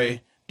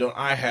 why don't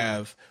I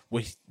have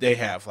what they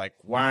have? Like,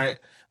 why?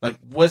 Like,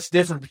 what's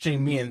different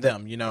between me and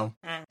them, And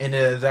at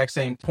the exact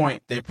same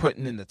point, they're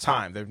putting in the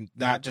time. They're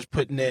not just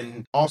putting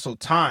in also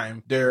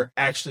time. They're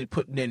actually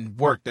putting in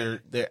work.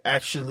 They're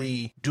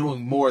actually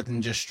doing more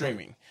than just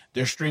streaming.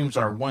 Their streams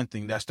are one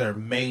thing. That's their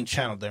main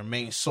channel, their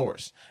main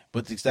source. But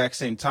at the exact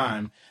same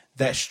time,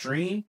 that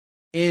stream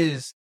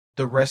is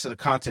the rest of the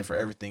content for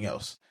everything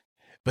else.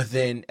 But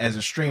then as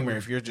a streamer,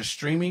 if you're just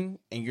streaming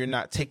and you're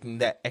not taking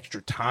that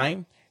extra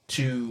time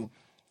to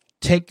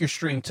take your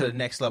stream to the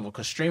next level,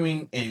 because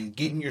streaming and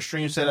getting your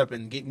stream set up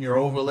and getting your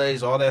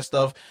overlays, all that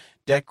stuff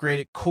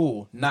decorated,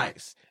 cool,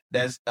 nice.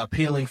 That's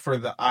appealing for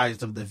the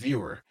eyes of the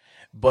viewer.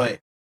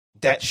 But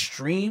that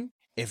stream,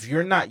 if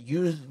you're not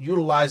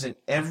utilizing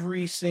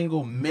every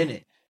single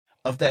minute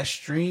of that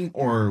stream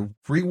or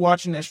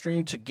rewatching that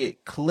stream to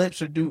get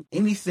clips or do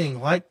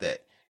anything like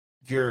that,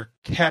 you're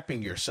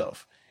capping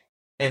yourself.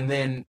 And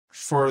then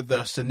for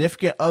the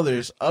significant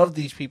others of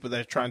these people that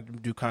are trying to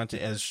do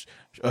content as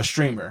a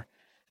streamer,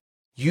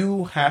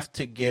 you have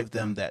to give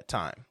them that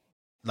time.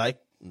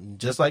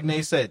 Just like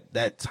Nate said,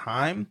 that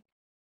time,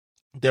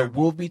 there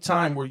will be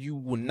time where you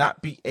will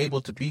not be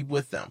able to be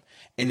with them.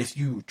 And if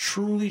you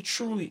truly,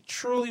 truly,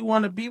 truly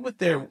want to be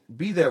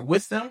there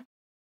with them,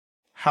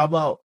 how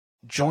about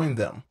join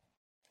them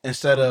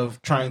instead of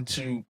trying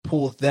to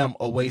pull them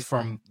away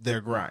from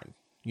their grind?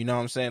 You know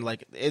what I'm saying?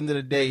 Like, at the end of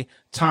the day,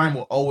 time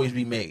will always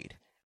be made.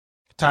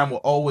 Time will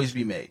always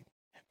be made.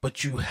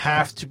 But you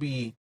have to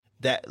be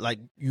that, like,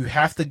 you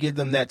have to give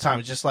them that time.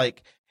 It's just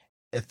like,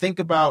 think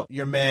about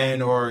your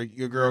man or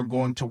your girl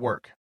going to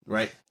work,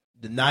 right?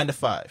 The 9 to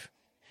 5.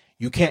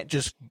 You can't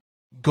just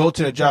go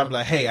to the job and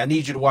like, hey, I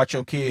need you to watch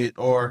your kid,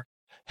 or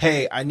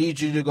hey, I need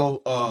you to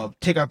go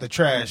take out the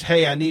trash.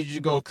 Hey, I need you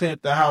to go clean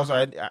up the house.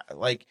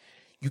 Like,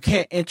 you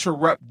can't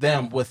interrupt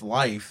them with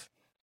life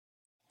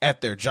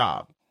at their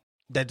job.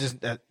 That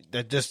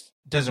just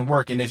doesn't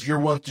work. And if you're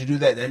willing to do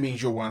that, that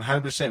means you're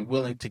 100%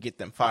 willing to get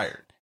them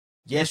fired.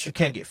 Yes, you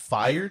can't get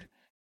fired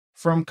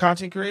from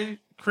content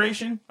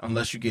creation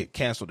unless you get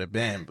canceled or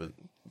banned, but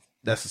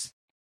that's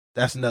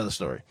another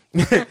story.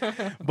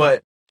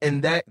 But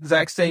in that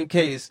exact same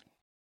case,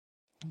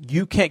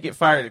 you can't get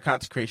fired at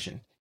content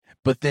creation.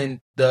 But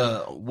then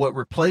what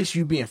replaced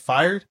you being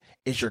fired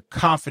is your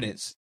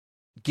confidence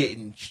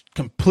getting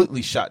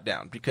completely shot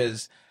down,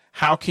 because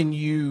how can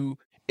you?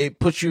 It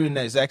puts you in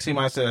the exact same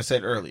mindset I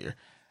said earlier.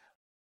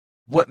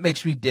 What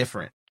makes me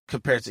different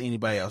compared to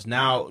anybody else?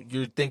 Now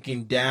you're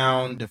thinking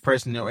down the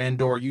person,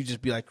 or you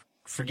just be like,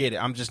 forget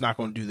it, I'm just not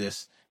going to do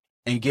this,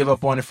 and give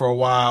up on it for a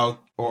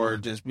while, or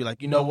just be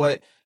like, you know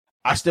what,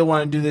 I still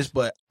want to do this,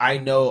 but I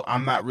know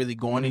I'm not really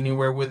going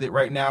anywhere with it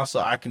right now,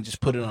 so I can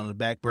just put it on the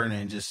back burner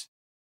and just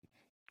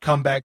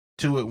come back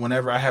to it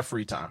whenever I have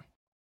free time.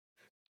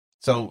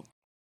 So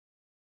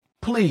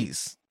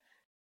please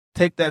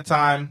take that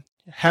time,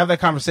 have that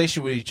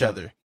conversation with each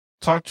other,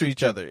 talk to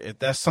each other. If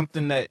that's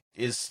something that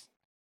is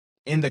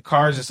in the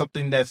cards, or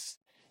something that's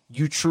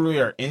you truly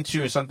are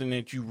into, or something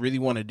that you really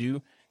want to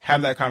do,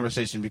 have that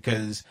conversation,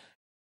 because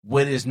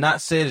what is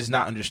not said is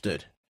not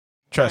understood.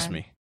 Trust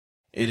me,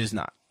 it is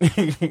not.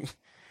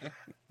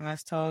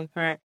 That's totally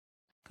correct.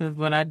 Because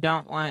what I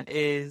don't want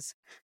is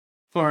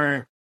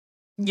for,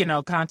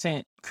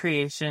 content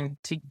creation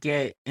to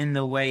get in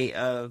the way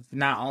of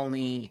not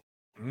only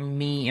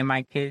me and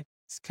my kids'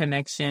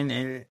 connection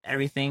and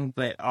everything,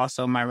 but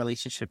also my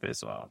relationship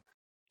as well.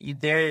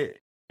 There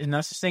is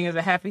no such thing as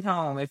a happy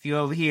home if you're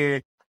over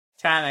here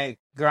trying to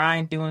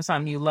grind doing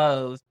something you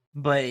love,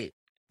 but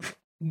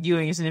you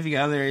and your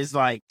significant other is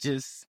like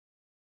just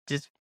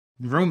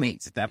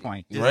roommates at that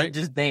point, right?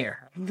 Just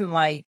there.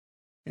 Like,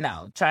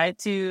 no, try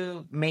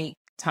to make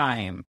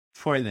time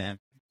for them.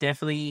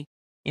 Definitely,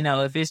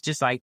 if it's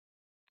just like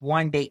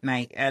one date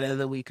night out of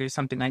the week or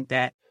something like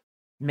that,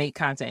 make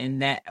content in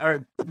that,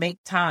 or make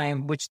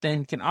time, which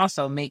then can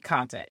also make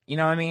content. You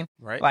know what I mean?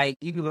 Right. Like,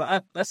 you could be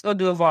like, let's go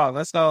do a vlog.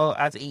 Let's go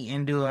out to eat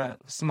and do a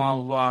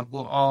small vlog.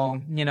 We'll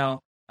all,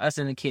 us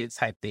and the kids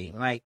type thing.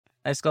 Like,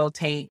 let's go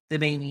take the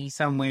baby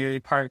somewhere,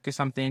 park or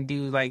something.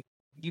 Do like,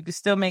 you could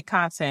still make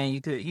content. You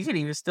could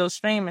even still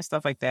stream and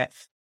stuff like that,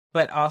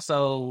 but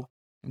also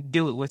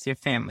do it with your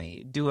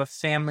family. Do a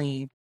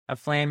family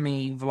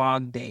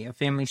vlog day, a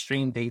family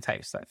stream day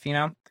type stuff,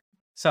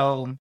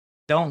 So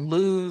don't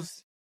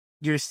lose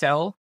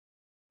yourself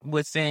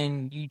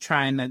within you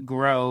trying to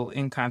grow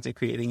in content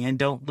creating, and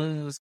don't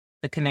lose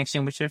the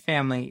connection with your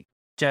family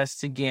just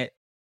to get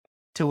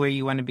to where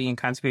you want to be in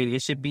content creating.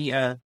 It should be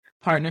a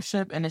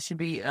partnership, and it should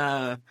be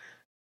all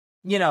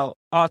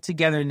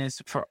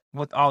togetherness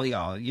with all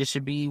y'all. It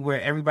should be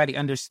where everybody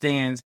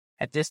understands,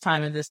 at this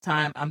time and this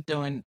time, I'm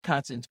doing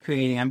content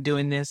creating, I'm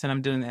doing this and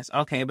I'm doing this.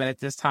 Okay, but at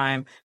this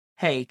time,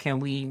 hey, can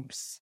we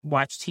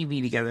watch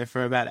TV together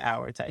for about an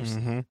hour type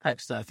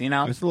stuff,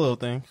 It's the little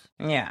things.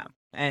 Yeah.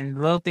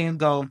 And little things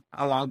go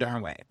a long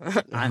darn way,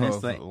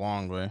 honestly. A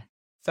long way.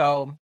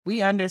 So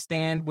we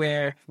understand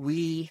where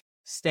we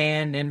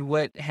stand and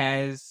what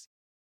has,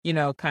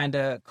 kind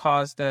of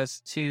caused us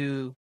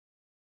to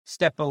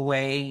step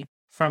away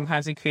from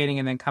content creating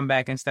and then come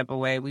back and step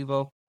away. We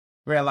will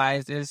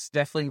realize it's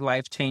definitely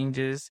life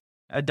changes.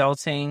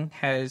 Adulting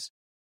has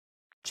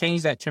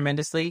changed that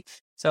tremendously.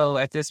 So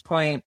at this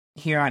point,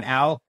 here on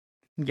out,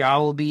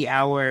 y'all will be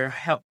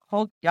y'all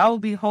will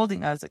be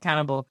holding us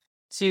accountable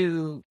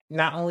to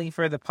not only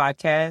for the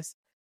podcast,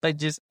 but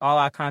just all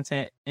our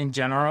content in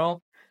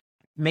general,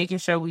 making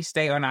sure we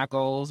stay on our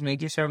goals,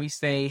 making sure we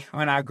stay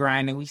on our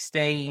grind, and we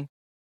stay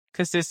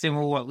consistent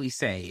with what we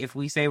say. If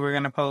we say we're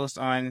gonna post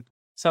on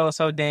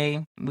so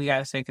day, we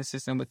gotta stay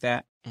consistent with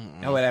that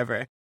or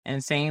whatever.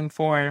 And same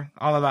for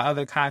all of our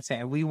other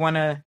content. If we want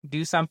to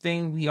do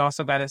something, we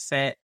also gotta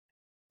set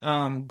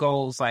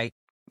goals like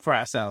for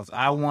ourselves.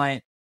 I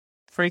want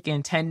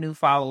freaking 10 new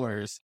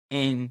followers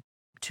in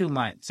 2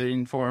 months or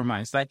in 4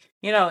 months. Like,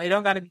 it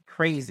don't gotta be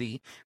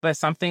crazy, but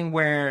something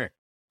where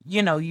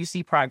you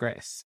see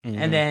progress.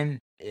 And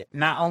then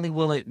not only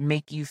will it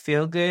make you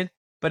feel good,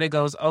 but it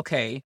goes,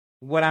 okay,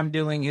 what I'm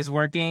doing is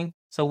working.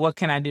 So what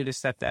can I do to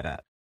set that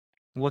up?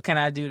 What can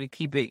I do to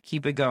keep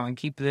it going,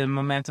 keep the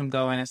momentum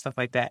going and stuff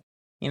like that,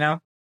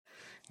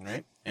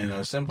 Right. And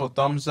a simple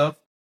thumbs up,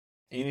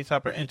 any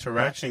type of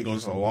interaction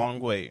goes a long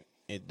way.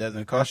 It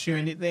doesn't cost you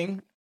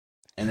anything,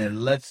 and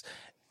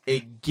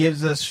it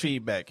gives us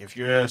feedback. If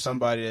you're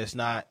somebody that's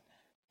not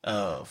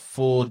a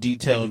full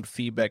detailed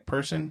feedback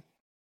person,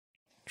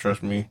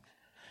 trust me,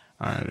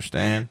 I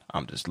understand.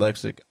 I'm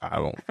dyslexic. I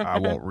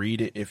won't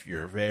read it. If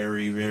you're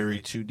very,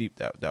 very too deep,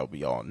 that would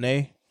be all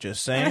nay.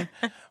 Just saying.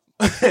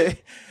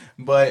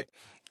 But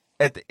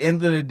at the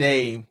end of the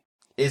day,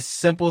 it's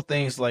simple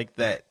things like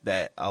that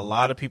a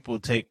lot of people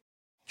take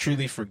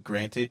truly for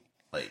granted.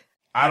 Like,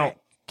 I don't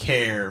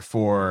care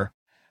for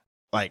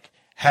like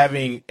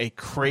having a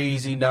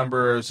crazy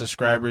number of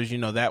subscribers,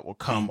 that will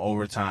come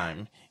over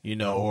time,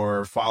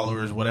 or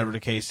followers, whatever the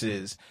case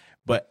is.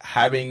 But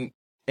having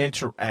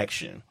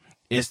interaction,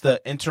 it's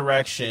the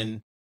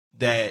interaction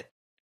that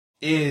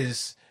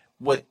is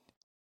what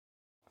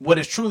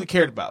is truly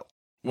cared about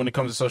when it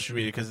comes to social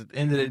media. Because at the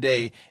end of the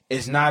day,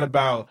 it's not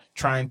about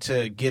trying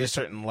to get a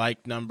certain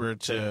like number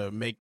to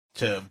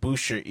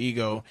boost your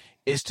ego.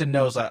 It's to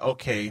know, it's like,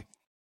 okay,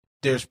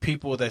 there's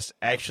people that's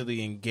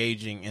actually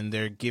engaging and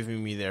they're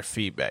giving me their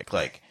feedback.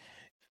 Like,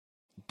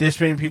 this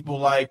many people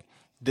like,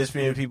 this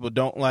many people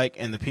don't like,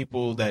 and the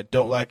people that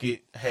don't like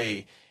it,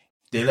 hey,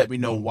 they let me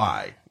know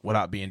why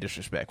without being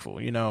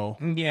disrespectful,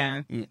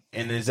 Yeah. In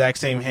the exact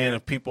same hand,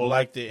 if people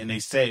liked it and they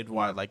said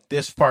why, like,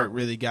 this part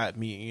really got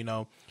me,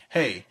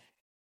 hey,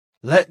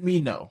 let me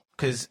know.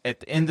 Because at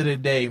the end of the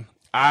day,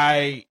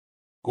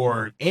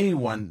 or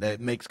anyone that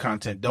makes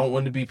content don't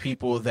want to be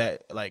people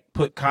that like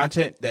put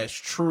content that's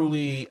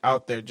truly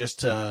out there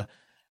just to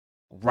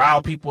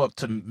rile people up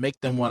to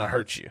make them want to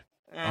hurt you.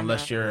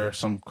 Unless you're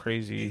some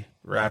crazy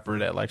rapper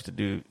that likes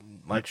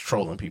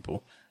trolling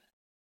people.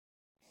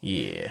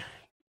 Yeah.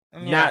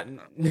 Not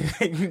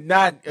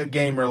a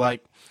gamer.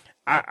 Like,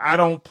 I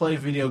don't play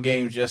video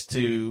games just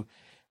to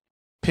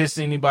piss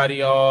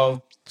anybody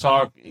off,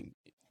 talk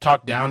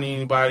down to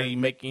anybody,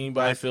 make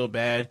anybody feel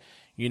bad.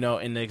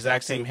 In the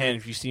exact same hand,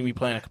 if you see me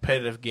playing a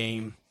competitive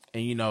game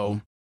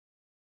and,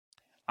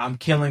 I'm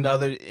killing the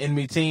other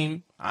enemy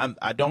team,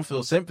 I don't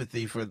feel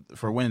sympathy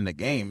for winning the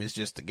game. It's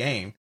just the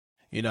game.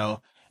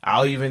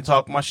 I'll even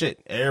talk my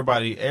shit.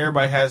 Everybody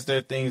has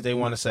their things they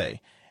want to say.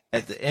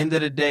 At the end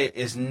of the day,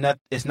 it's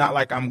not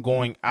like I'm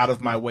going out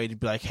of my way to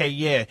be like, hey,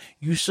 yeah,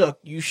 you suck,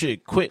 you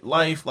should quit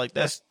life. Like,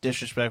 that's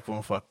disrespectful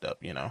and fucked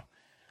up,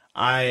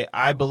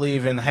 I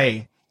believe in,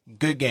 hey,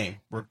 good game.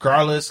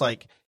 Regardless,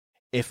 like,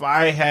 if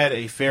I had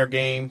a fair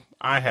game,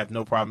 I have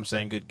no problem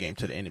saying good game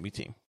to the enemy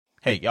team.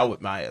 Hey, y'all whip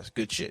my ass.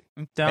 Good shit.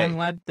 Don't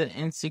let the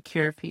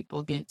insecure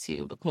people get to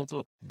you, because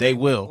they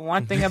will.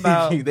 One thing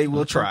about they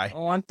will try.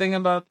 One thing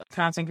about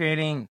content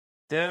creating,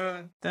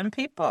 them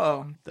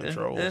people, the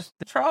trolls,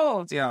 the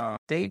trolls, y'all.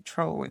 They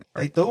troll.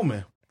 They throw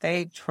me.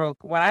 They troll.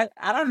 Well,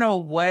 I don't know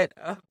what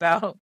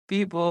about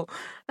people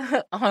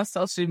on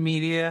social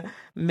media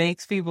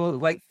makes people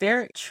like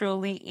they're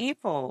truly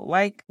evil.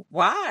 Like,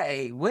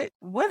 why?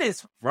 What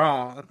is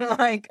wrong?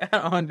 Like, I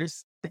don't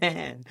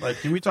understand. Like,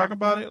 can we talk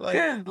about it? Like,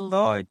 good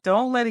Lord,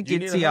 don't let it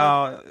get to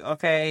y'all.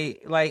 Okay,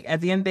 like,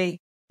 at the end of the day,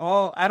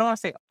 I don't want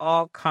to say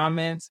all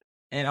comments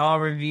and all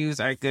reviews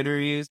are good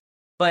reviews,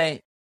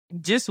 but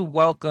just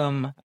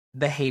welcome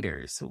the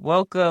haters,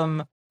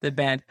 welcome the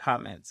bad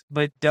comments,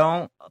 but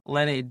don't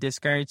let it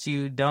discourage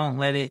you. Don't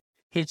let it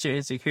hit your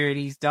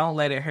insecurities. Don't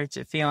let it hurt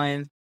your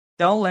feelings.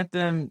 Don't let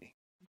them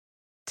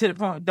to the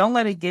point. Don't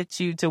let it get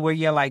you to where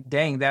you're like,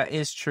 dang, that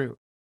is true.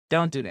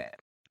 Don't do that.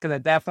 Because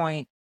at that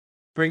point,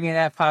 bringing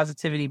that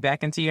positivity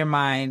back into your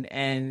mind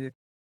and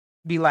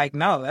be like,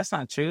 no, that's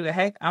not true. The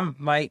heck, I'm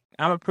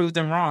gonna prove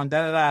them wrong.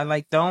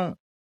 Like, don't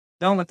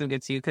let them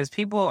get to you, because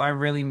people are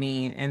really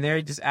mean and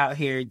they're just out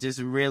here just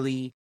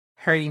really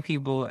hurting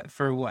people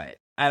for what?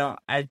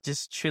 I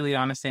just truly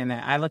don't understand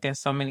that. I look at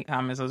so many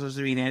comments I was just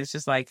reading. It's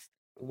just like,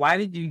 why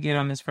did you get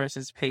on this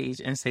person's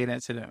page and say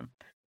that to them?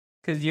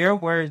 Because your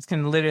words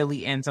can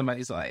literally end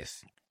somebody's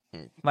life.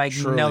 Like,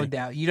 truly. No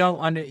doubt.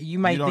 You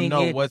might think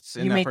it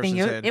wasn't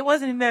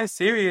even that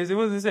serious. It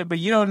wasn't, but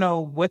you don't know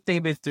what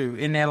they've been through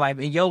in their life.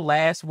 And your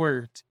last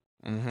words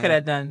could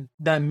have done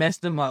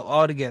messed them up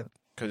altogether.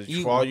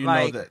 Because for all you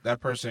know, that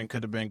person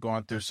could have been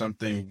going through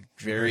something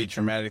very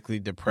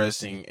traumatically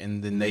depressing,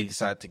 and then they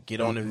decide to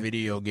get on a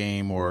video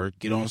game or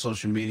get on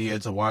social media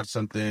to watch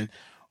something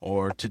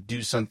or to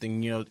do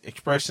something,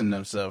 expressing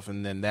themselves,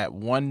 and then that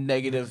one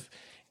negative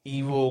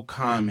evil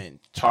comment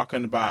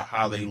talking about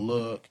how they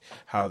look,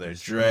 how they're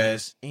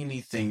dressed,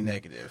 anything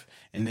negative,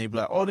 and they be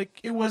like, "Oh,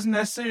 it wasn't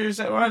that serious.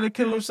 Why did they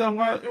kill himself?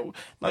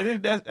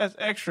 Like that's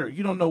extra."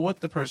 You don't know what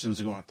the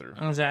person's going through.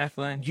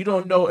 Exactly. You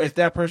don't know if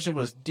that person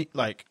was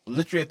like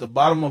literally at the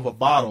bottom of a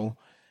bottle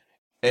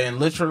and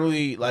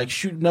literally like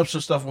shooting up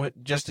some stuff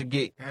just to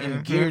get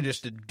in gear,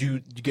 just to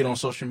get on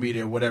social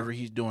media or whatever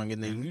he's doing,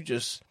 and then you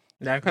just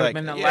that could have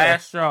been the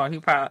last straw. He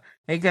could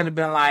have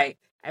been like,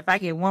 if I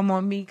get one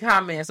more mean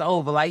comment, it's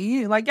over. Like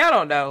y'all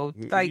don't know.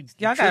 Like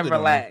y'all gotta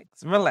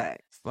relax.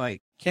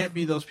 Like can't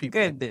be those people.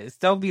 Goodness,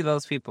 don't be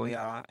those people,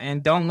 y'all,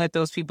 and don't let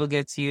those people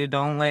get to you.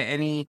 Don't let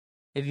any.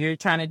 If you're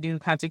trying to do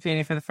content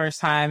creating for the first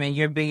time and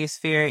your biggest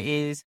fear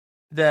is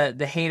the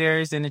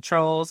haters and the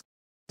trolls,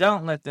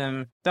 don't let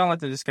them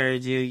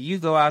discourage you. You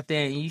go out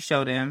there and you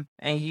show them,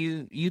 and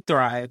you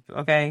thrive.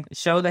 Okay,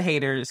 show the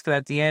haters, because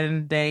at the end of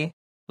the day,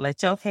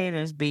 let your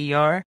haters be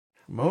your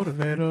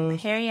motivators.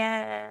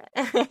 Period.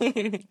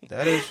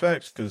 That is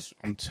facts, because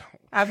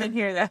I've been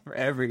hearing that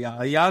forever,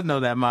 y'all. Y'all know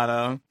that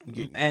motto.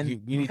 You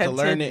need to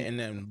learn it and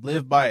then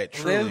live by it,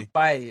 truly.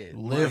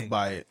 Live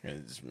by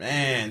it.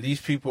 Man,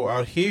 these people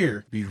out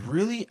here be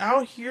really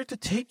out here to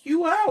take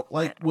you out,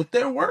 like, with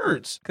their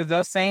words. Because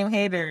those same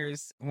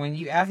haters, when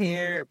you out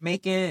here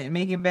making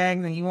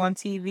bags and you on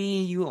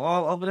TV, you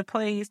all over the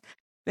place,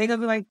 they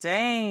gonna be like,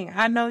 dang,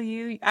 I know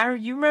you.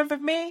 You remember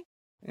me?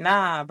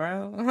 Nah,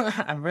 bro.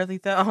 I really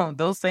don't.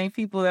 Those same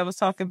people that was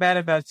talking bad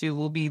about you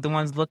will be the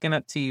ones looking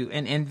up to you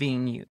and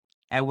envying you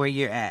at where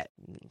you're at.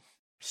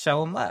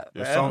 Show them up,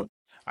 bro.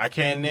 I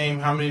can't name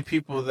how many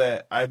people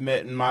that I've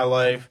met in my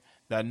life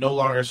that I no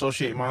longer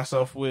associate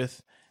myself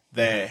with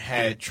that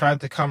had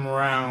tried to come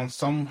around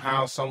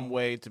somehow, some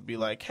way to be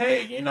like,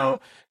 hey,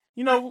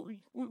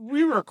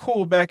 we were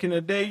cool back in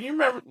the day.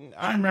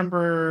 I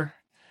remember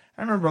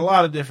a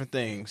lot of different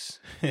things,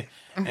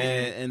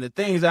 and the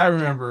things I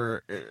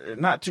remember are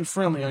not too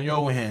friendly on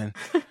your end.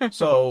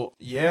 So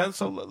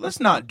let's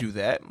not do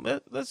that.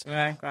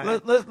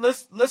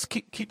 Let's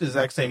keep the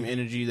exact same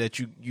energy that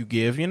you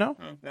give.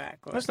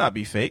 Exactly. Let's not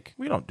be fake.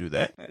 We don't do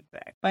that.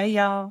 Exactly. But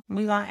y'all,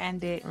 we gonna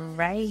end it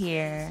right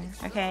here,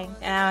 okay?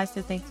 And I like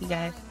to thank you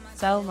guys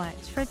so much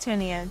for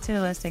tuning in to the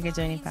Let's Take a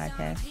Journey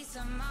podcast.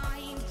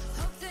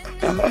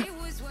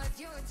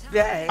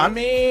 I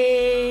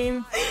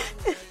mean.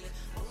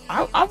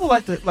 I would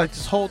like to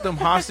just hold them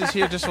hostage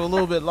here just for a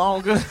little bit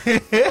longer.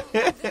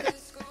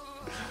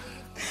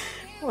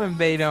 When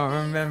they don't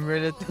remember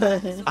the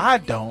thing. I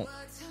don't.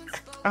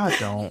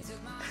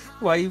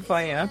 Why you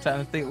playing? I'm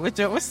trying to think what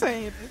you were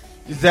saying.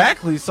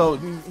 Exactly. So,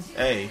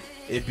 hey,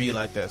 it be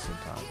like that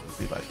sometimes.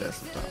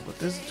 But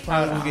this is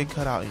probably going to get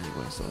cut out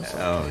anyway. So it's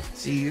okay. Oh,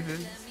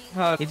 Jesus.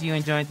 If you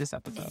enjoyed this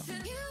episode.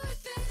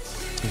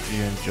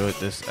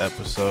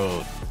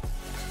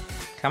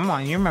 Come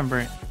on, you remember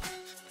it.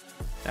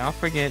 Don't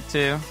forget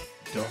to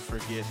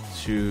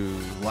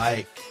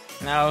like.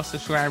 No,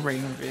 subscribe, rate,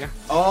 and review.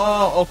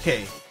 Oh,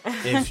 okay.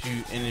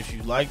 If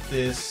you like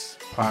this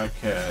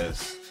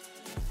podcast,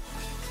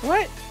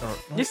 what?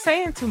 You're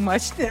saying too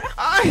much now.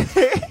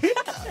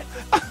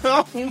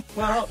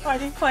 Well, are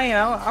you playing?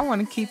 I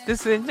want to keep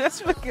this in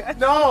just because.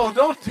 No,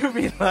 don't do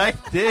me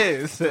like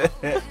this.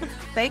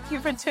 Thank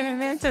you for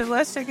tuning in to the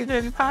Let's Take a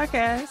Journey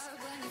podcast.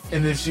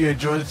 And if you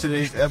enjoyed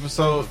today's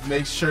episode,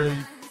 make sure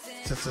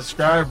to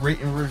subscribe, rate,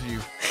 and review.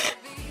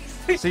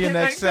 See you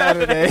next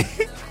Saturday.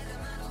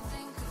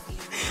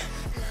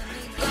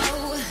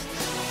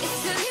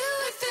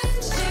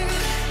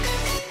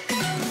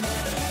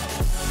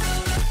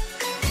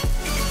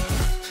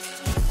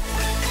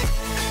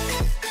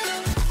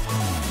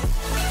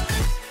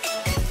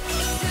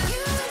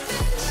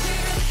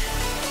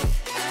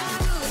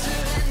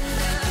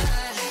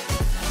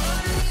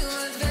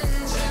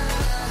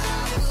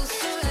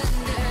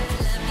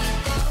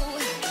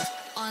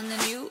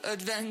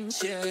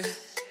 Adventure.